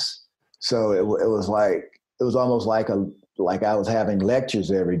class. So it was almost like I was having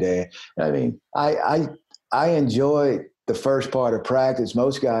lectures every day. I mean, I enjoyed the first part of practice.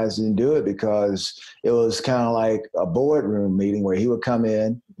 Most guys didn't do it because it was kind of like a boardroom meeting where he would come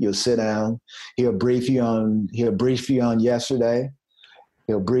in, you'll sit down, he'll brief you on yesterday,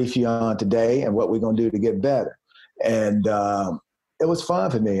 he'll brief you on today and what we're going to do to get better. And it was fun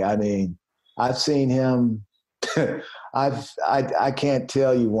for me. I mean, I've seen him. I can't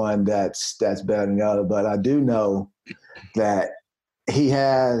tell you one that's better than the other, but I do know that he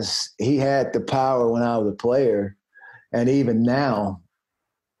had the power when I was a player, and even now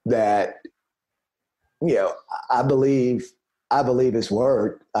that I believe his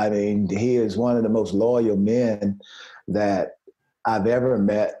word. I mean, he is one of the most loyal men that I've ever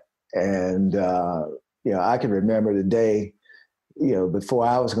met, and I can remember the day. Before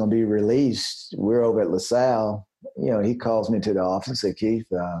I was going to be released, we're over at LaSalle. He calls me to the office and said,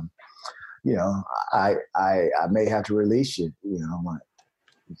 Keith, I may have to release you. I'm like,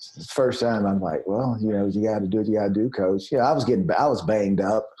 it's the first time I'm like, well, you got to do what you got to do, coach. I was banged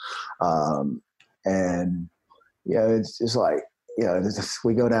up. It's just like,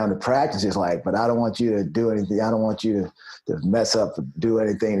 we go down to practice. It's like, but I don't want you to do anything. I don't want you to mess up, do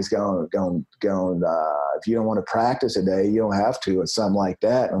anything that's going. If you don't want to practice today, you don't have to, or something like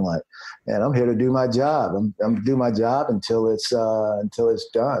that. And I'm like, man, I'm here to do my job. I'm gonna do my job until it's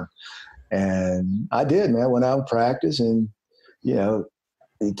done. And I did, man. Went out and practiced, and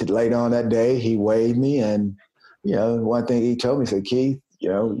later on that day, he weighed me, and one thing he told me, he said, Keith,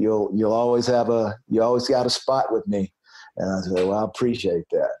 you'll always got a spot with me. And I said, well, I appreciate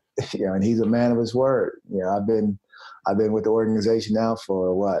that. And he's a man of his word. I've been with the organization now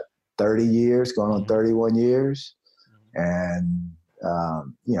for 30 years, going on 31 years. And,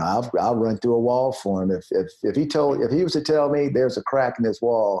 I'll run through a wall for him. If he was to tell me there's a crack in this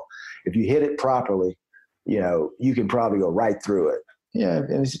wall, if you hit it properly, you can probably go right through it.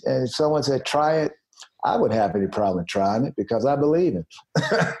 And if someone said, try it, I wouldn't have any problem trying it because I believe it.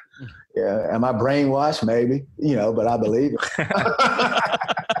 Yeah. Am I brainwashed? Maybe, but I believe it.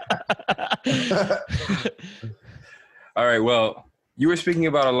 All right. Well, you were speaking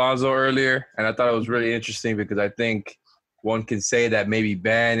about Alonzo earlier, and I thought it was really interesting because I think one can say that maybe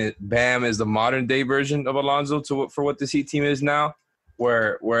Bam is the modern day version of Alonzo for what this Heat team is now,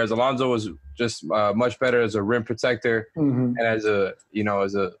 whereas Alonzo was just much better as a rim protector and as a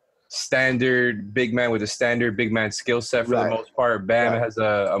standard big man with a standard big man skill set for the most part. Bam has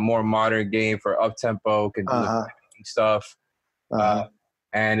a more modern game for up-tempo, can do the stuff,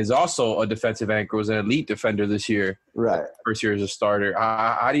 and is also a defensive anchor, was an elite defender this year. Right. First year as a starter.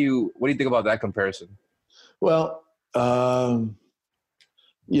 What do you think about that comparison? Well,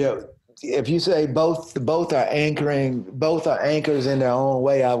 if you say both are anchors in their own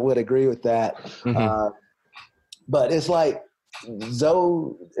way, I would agree with that. But it's like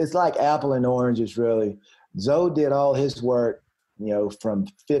Zoe, it's like apple and oranges, really. Zoe did all his work, from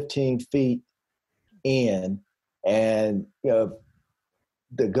 15 feet in, and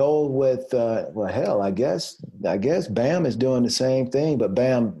the goal with I guess Bam is doing the same thing, but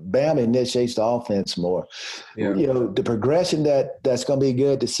Bam initiates the offense more. Yeah. The progression that's going to be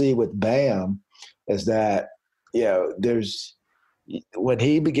good to see with Bam is that there's when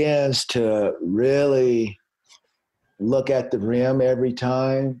he begins to really look at the rim every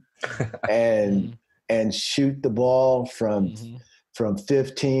time and shoot the ball from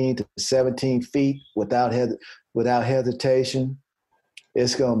 15 to 17 feet without hesitation.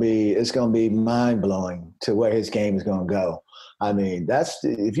 It's gonna be mind blowing to where his game is gonna go. I mean,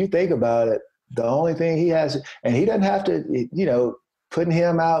 if you think about it, the only thing he has, and he doesn't have to, putting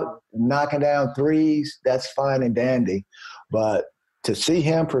him out knocking down threes, that's fine and dandy, but to see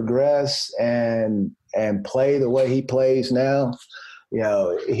him progress and play the way he plays now,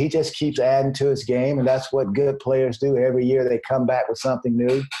 he just keeps adding to his game, and that's what good players do. Every year they come back with something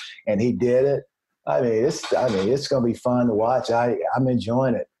new, and he did it. I mean, it's going to be fun to watch. I'm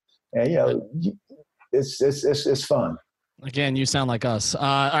enjoying it, and it's fun. Again, you sound like us. All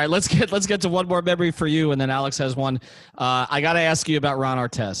right, let's get to one more memory for you, and then Alex has one. I got to ask you about Ron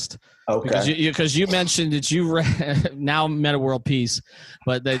Artest. Okay. Because you mentioned that you now met a world peace,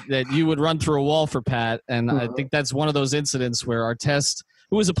 but that you would run through a wall for Pat, and I think that's one of those incidents where Artest,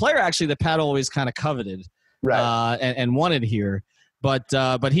 who was a player actually that Pat always kind of coveted, right, and wanted here.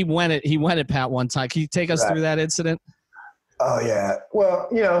 But he went at Pat one time. Can you take us through that incident? Oh yeah. Well,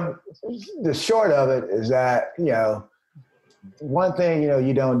 the short of it is that, one thing,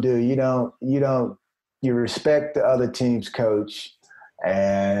 you don't do, you respect the other team's coach,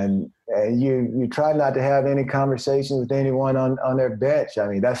 and you try not to have any conversation with anyone on their bench. I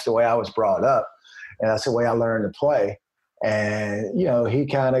mean, that's the way I was brought up, and that's the way I learned to play. And, he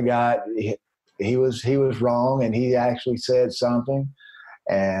kind of he was wrong, and he actually said something.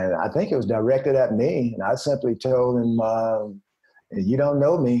 And I think it was directed at me. And I simply told him, you don't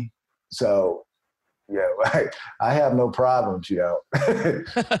know me. So, I have no problems, Yeah,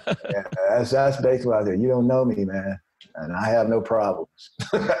 that's basically what I said. You don't know me, man. And I have no problems.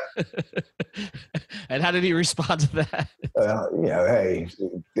 And how did he respond to that? Hey,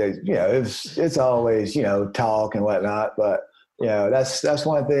 it's always, talk and whatnot. But, that's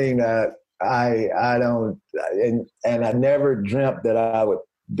one thing that I don't, and I never dreamt that I would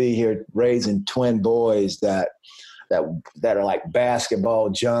be here raising twin boys that are like basketball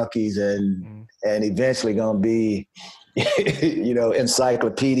junkies and eventually going to be,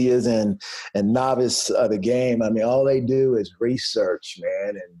 encyclopedias and novice of the game. I mean, all they do is research,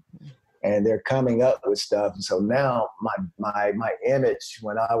 man, and they're coming up with stuff. And so now my image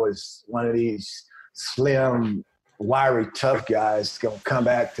when I was one of these slim, wiry, tough guys is going to come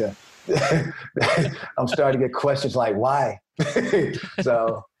back to I'm starting to get questions like, why?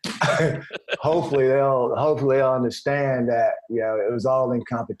 So hopefully they'll understand that, it was all in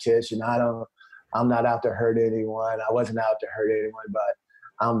competition. I'm not out to hurt anyone. I wasn't out to hurt anyone, but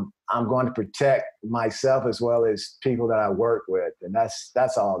I'm going to protect myself as well as people that I work with. And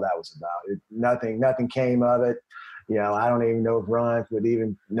that's all that was about. Nothing came of it. I don't even know if Ron would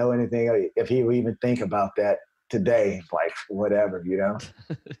even know anything, if he would even think about that today, like whatever,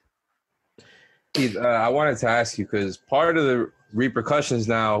 Keith, I wanted to ask you, because part of the repercussions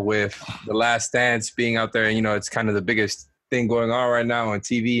now with The Last Dance being out there, and, it's kind of the biggest thing going on right now on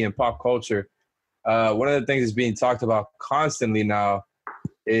TV and pop culture. One of the things that's being talked about constantly now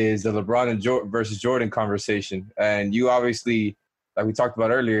is the LeBron and versus Jordan conversation. And you obviously, like we talked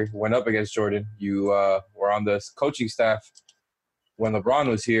about earlier, went up against Jordan. You were on the coaching staff when LeBron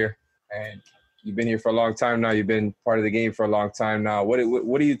was here, and you've been here for a long time now. You've been part of the game for a long time now. What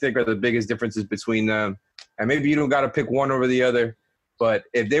do you think are the biggest differences between them? And maybe you don't got to pick one over the other, but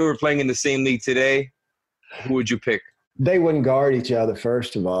if they were playing in the same league today, who would you pick? They wouldn't guard each other,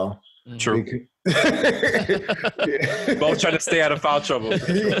 first of all. True. Both trying to stay out of foul trouble. They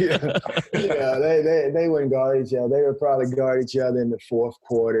wouldn't guard each other. They would probably guard each other in the fourth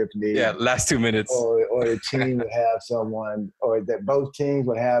quarter if needed. Yeah, last 2 minutes. Or the team would have someone, or that both teams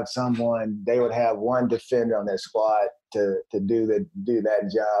would have someone. They would have one defender on their squad to do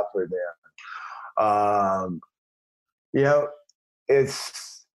that job for them.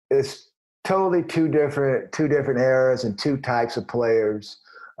 It's totally two different eras and two types of players.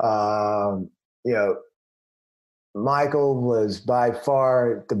 Michael was by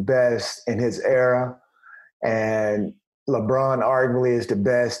far the best in his era, and LeBron arguably is the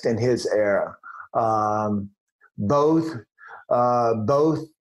best in his era. Both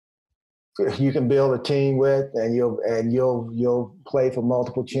you can build a team with, and you'll play for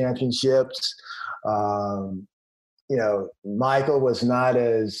multiple championships. Michael was not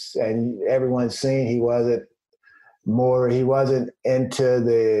as, and everyone's seen he wasn't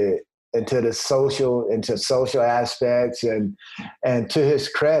into social aspects, and to his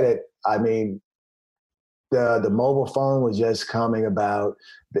credit, I mean, the mobile phone was just coming about,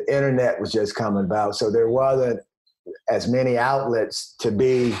 the internet was just coming about, so there wasn't as many outlets to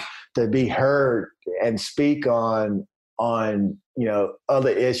be heard and speak on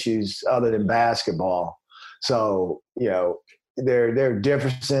other issues other than basketball. So there are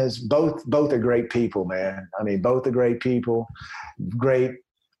differences. Both are great people, man. I mean, both are great people, great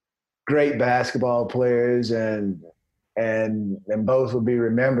basketball players, and both will be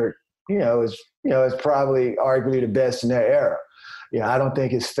remembered, as probably arguably the best in their era. I don't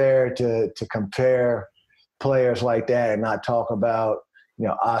think it's fair to compare players like that and not talk about,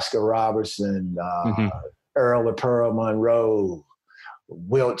 Oscar Robertson, Earl of Pearl Monroe,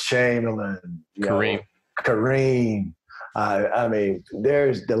 Wilt Chamberlain, Kareem. I mean,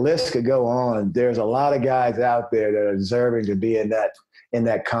 the list could go on. There's a lot of guys out there that are deserving to be in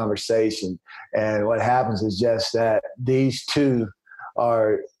that conversation. And what happens is just that these two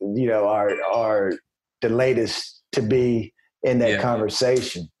are the latest to be in that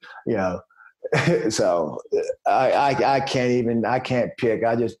conversation. So I can't pick.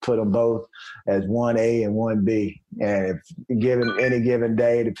 I just put them both as 1A and 1B. And if given any given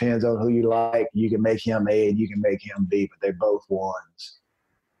day, depends on who you like. You can make him A and you can make him B, but they're both ones.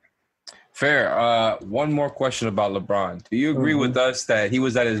 Fair. One more question about LeBron. Do you agree with us that he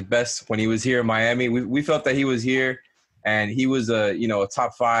was at his best when he was here in Miami? We felt that he was here and he was a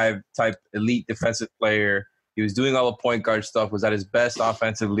top 5 type elite defensive player. He was doing all the point guard stuff, was at his best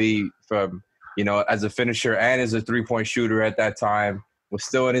offensively from, as a finisher and as a 3-point shooter at that time, was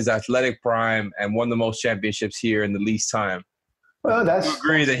still in his athletic prime and won the most championships here in the least time. Well, Do you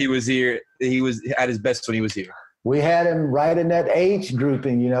agree that he was here, he was at his best when he was here? We had him right in that age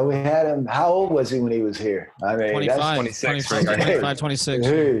grouping. We had him. How old was he when he was here? I mean, 25, 26.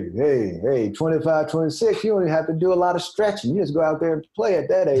 Hey, 25, 26. You don't even have to do a lot of stretching. You just go out there and play at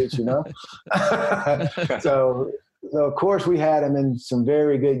that age, So of course we had him in some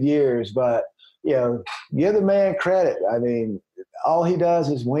very good years, but give the man credit. I mean, all he does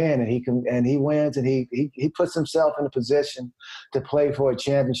is win, and he wins, and he puts himself in a position to play for a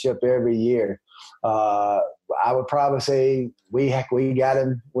championship every year. I would probably say we got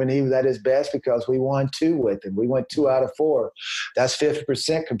him when he was at his best because we won 2 with him. We went 2 out of 4. That's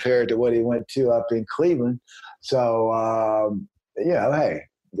 50% compared to what he went to up in Cleveland. So, hey,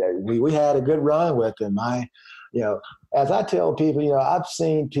 we had a good run with him. As I tell people, I've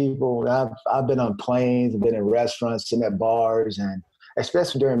seen people, I've been on planes and been in restaurants and at bars, and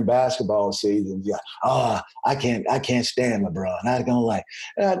especially during basketball season, I can't stand LeBron. I don't like,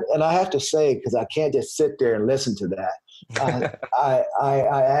 and I have to say, because I can't just sit there and listen to that. I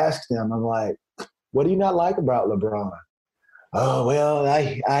asked them, I'm like, what do you not like about LeBron? Oh, well,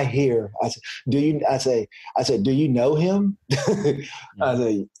 I hear. I said, do you know him? I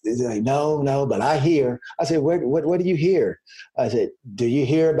said, he's like, no, but I hear. I said, what do you hear? I said, do you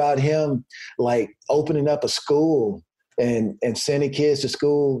hear about him like opening up a school and sending kids to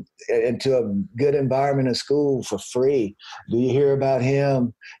school, into a good environment in school for free? Do you hear about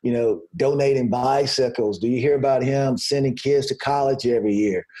him, donating bicycles? Do you hear about him sending kids to college every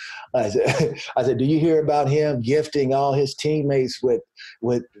year? I said, do you hear about him gifting all his teammates with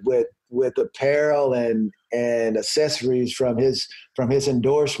apparel and accessories from his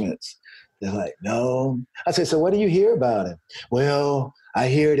endorsements? They're like, no. I said, so what do you hear about him? Well, I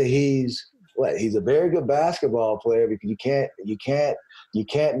hear that he's a very good basketball player, because you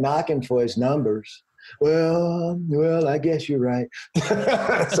can't knock him for his numbers. Well, I guess you're right. So,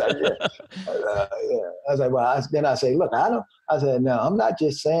 I was like, then I say, look, I said, no, I'm not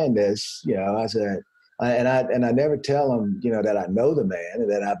just saying this, I said, and I never tell him, that I know the man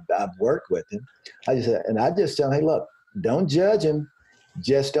and that I've worked with him. I just tell him, hey, look, don't judge him,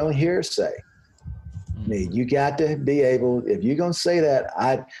 just don't hearsay. I mean, you got to be able, if you're going to say that,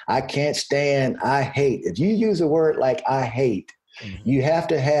 I can't stand, I hate. If you use a word like I hate, you have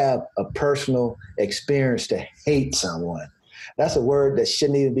to have a personal experience to hate someone. That's a word that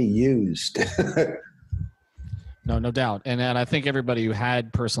shouldn't even be used. No doubt. And I think everybody who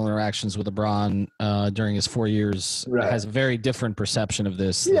had personal interactions with LeBron during his 4 years has a very different perception of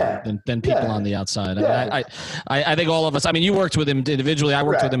this than people on the outside. Yeah. I think all of us, I mean, you worked with him individually. I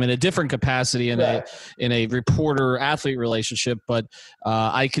worked with him in a different capacity in a reporter-athlete relationship, but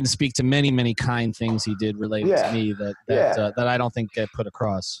I can speak to many, many kind things he did related to me that I don't think get put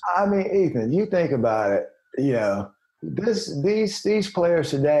across. I mean, Ethan, you think about it, these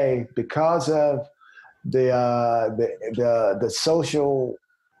players today, because of the social,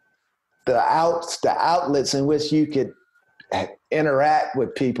 the outlets in which you could interact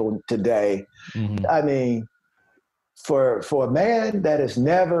with people today. Mm-hmm. I mean, for a man that has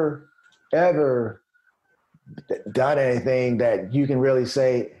never ever done anything that you can really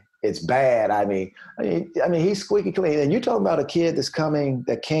say it's bad. I mean, he's squeaky clean. And you're talking about a kid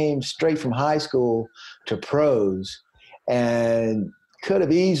that came straight from high school to pros, and could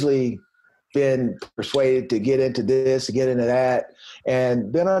have easily been persuaded to get into this, to get into that,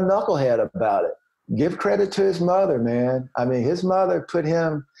 and been a knucklehead about it. Give credit to his mother, man. I mean, his mother put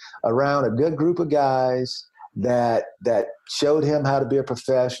him around a good group of guys that showed him how to be a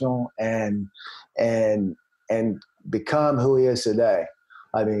professional and become who he is today.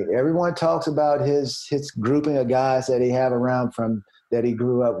 I mean, everyone talks about his grouping of guys that he have around from that he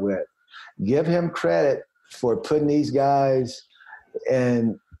grew up with. Give him credit for putting these guys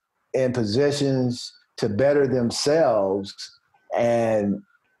in positions to better themselves and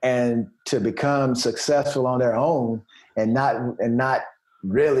to become successful on their own, and not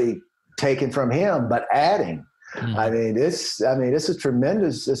really taking from him, but adding. Mm-hmm. It's a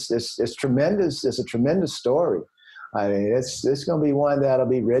tremendous story. I mean, it's going to be one that'll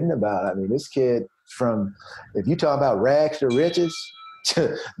be written about. I mean, this kid if you talk about rags to riches,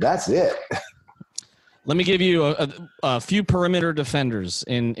 that's it. Let me give you a few perimeter defenders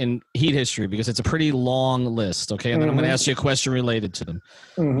in Heat history because it's a pretty long list, okay? And then I'm going to ask you a question related to them.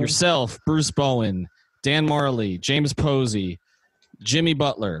 Yourself, Bruce Bowen, Dan Marley, James Posey, Jimmy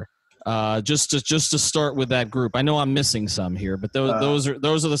Butler. Just to start with that group. I know I'm missing some here, but those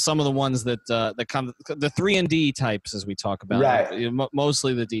are some of the ones that come the 3-and-D types as we talk about. Right.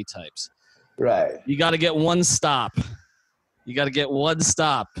 Mostly the D types. Right. You got to get one stop. We go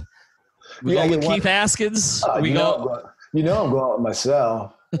with Keith Askins. I'm going with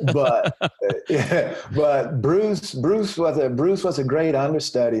myself, but but Bruce was a great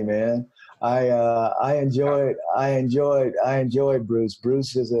understudy, man. I enjoyed Bruce.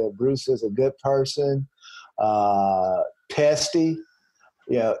 Bruce is a good person, pesty.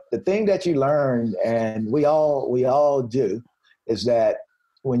 You know, the thing that you learn, and we all do, is that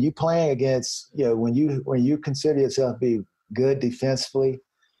when you playing against, when you consider yourself to be good defensively,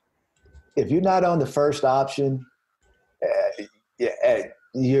 if you're not on the first option,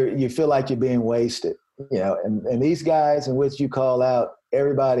 you feel like you're being wasted. And these guys in which you call out,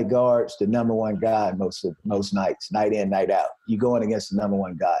 everybody guards the number one guy most nights, night in, night out. You're going against the number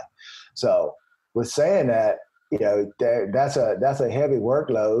one guy. So with saying that, that's a heavy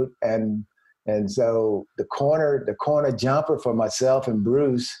workload. And so the corner jumper for myself and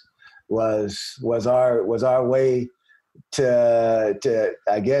Bruce was our way to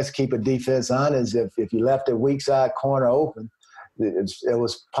I guess keep a defense honest. If you left a weak side corner open, it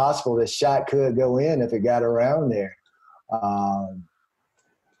was possible the shot could go in if it got around there.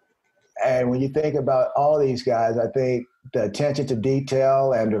 And when you think about all these guys, I think the attention to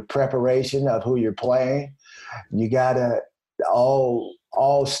detail and the preparation of who you're playing, you gotta all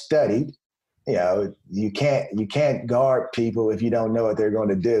studied. You can't guard people if you don't know what they're going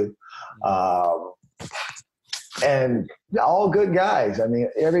to do. And all good guys. I mean,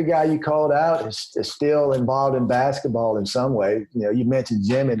 every guy you called out is still involved in basketball in some way. You mentioned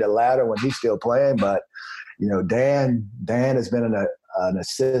Jimmy, the latter, when he's still playing, but Dan has been an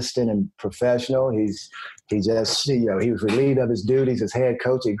assistant and professional. He was relieved of his duties as head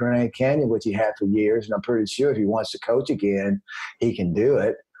coach at Grand Canyon, which he had for years. And I'm pretty sure if he wants to coach again, he can do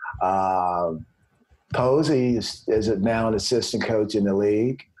it. Posey is now an assistant coach in the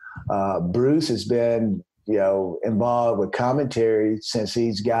league. Bruce has been, involved with commentary since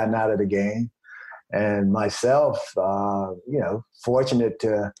he's gotten out of the game. And myself, fortunate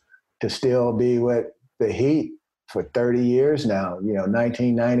to still be with the Heat for 30 years now,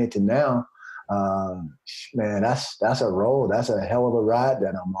 1990 to now. Man, that's a roll. That's a hell of a ride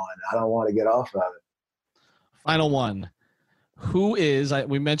that I'm on. I don't want to get off of it. Final one. Who is,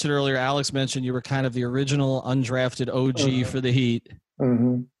 we mentioned earlier, Alex mentioned you were kind of the original undrafted OG for the Heat.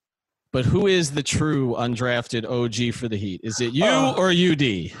 Mm-hmm. But who is the true undrafted OG for the Heat? Is it you or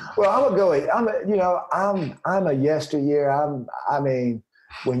UD? Well, I'm gonna go. I'm a yesteryear. I mean,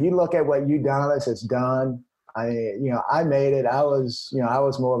 when you look at what Udonis has done, I made it. I was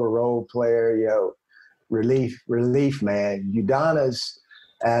more of a role player. Relief man. Udonis,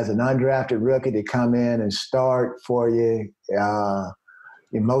 as an undrafted rookie, to come in and start for you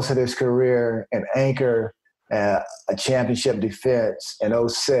in most of his career and anchor a championship defense in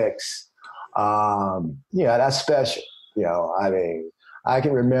 2006. That's special. I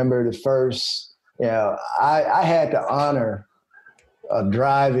can remember the first, I had the honor of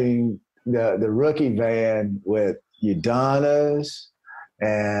driving the rookie van with Udonis,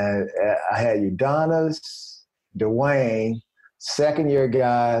 and I had Udonis, Dwayne, second-year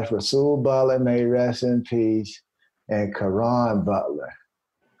guys, Rasul Butler, may rest in peace, and Caron Butler.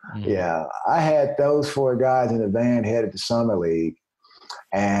 Mm-hmm. Yeah, I had those four guys in the van headed to Summer League.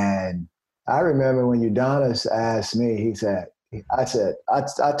 And I remember when Udonis asked me, I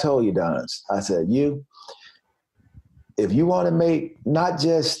told Udonis, I said, if you want to make not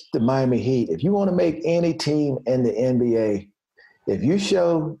just the Miami Heat, if you want to make any team in the NBA, if you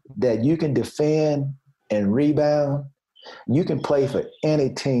show that you can defend and rebound, you can play for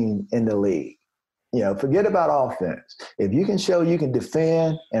any team in the league. Forget about offense. If you can show you can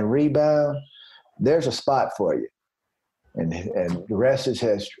defend and rebound, there's a spot for you. And the rest is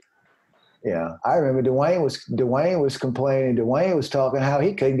history. I remember Dwayne was complaining. Dwayne was talking how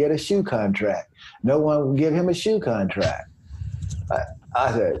he couldn't get a shoe contract. No one would give him a shoe contract.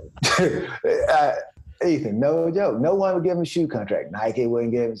 I said, Ethan, no joke. No one would give him a shoe contract. Nike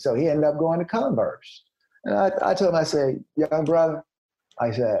wouldn't give him. So he ended up going to Converse. And I told him, I said, young brother,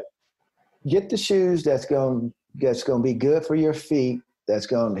 I said, get the shoes that's going to be good for your feet, that's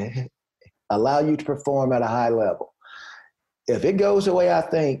going to allow you to perform at a high level. if it goes the way I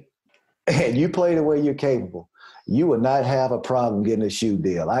think and you play the way you're capable, you will not have a problem getting a shoe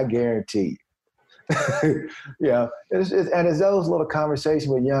deal. I guarantee you. And it's those little conversations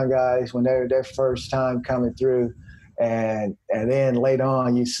with young guys when they're their first time coming through, and then later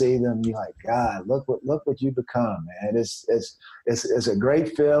on you see them, you're like, God, look what you become, man. It's a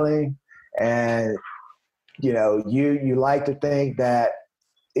great feeling, and you like to think that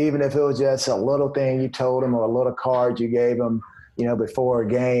even if it was just a little thing you told them or a little card you gave them, before a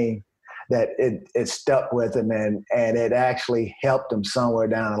game, that it stuck with them and it actually helped them somewhere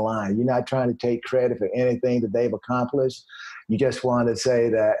down the line. You're not trying to take credit for anything that they've accomplished. You just want to say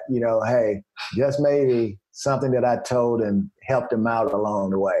that, hey, just maybe something that I told them helped them out along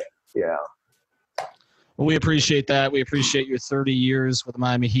the way. Yeah. Well, we appreciate that. We appreciate your 30 years with the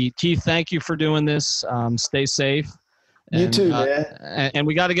Miami Heat. Keith, thank you for doing this. Stay safe. You too, man. And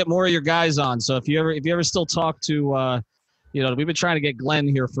we got to get more of your guys on. So if you ever still talk to we've been trying to get Glenn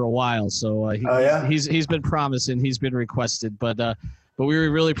here for a while, so he's been promising, he's been requested, but we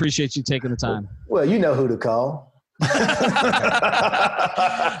really appreciate you taking the time. Well, you know who to call.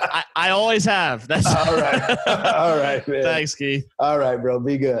 I always have. That's all right. All right, man. Thanks, Keith. All right, bro.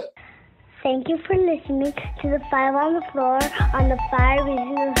 Be good. Thank you for listening to the 5 on the Floor on the 5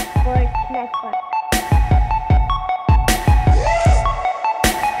 Reasons Sports Network.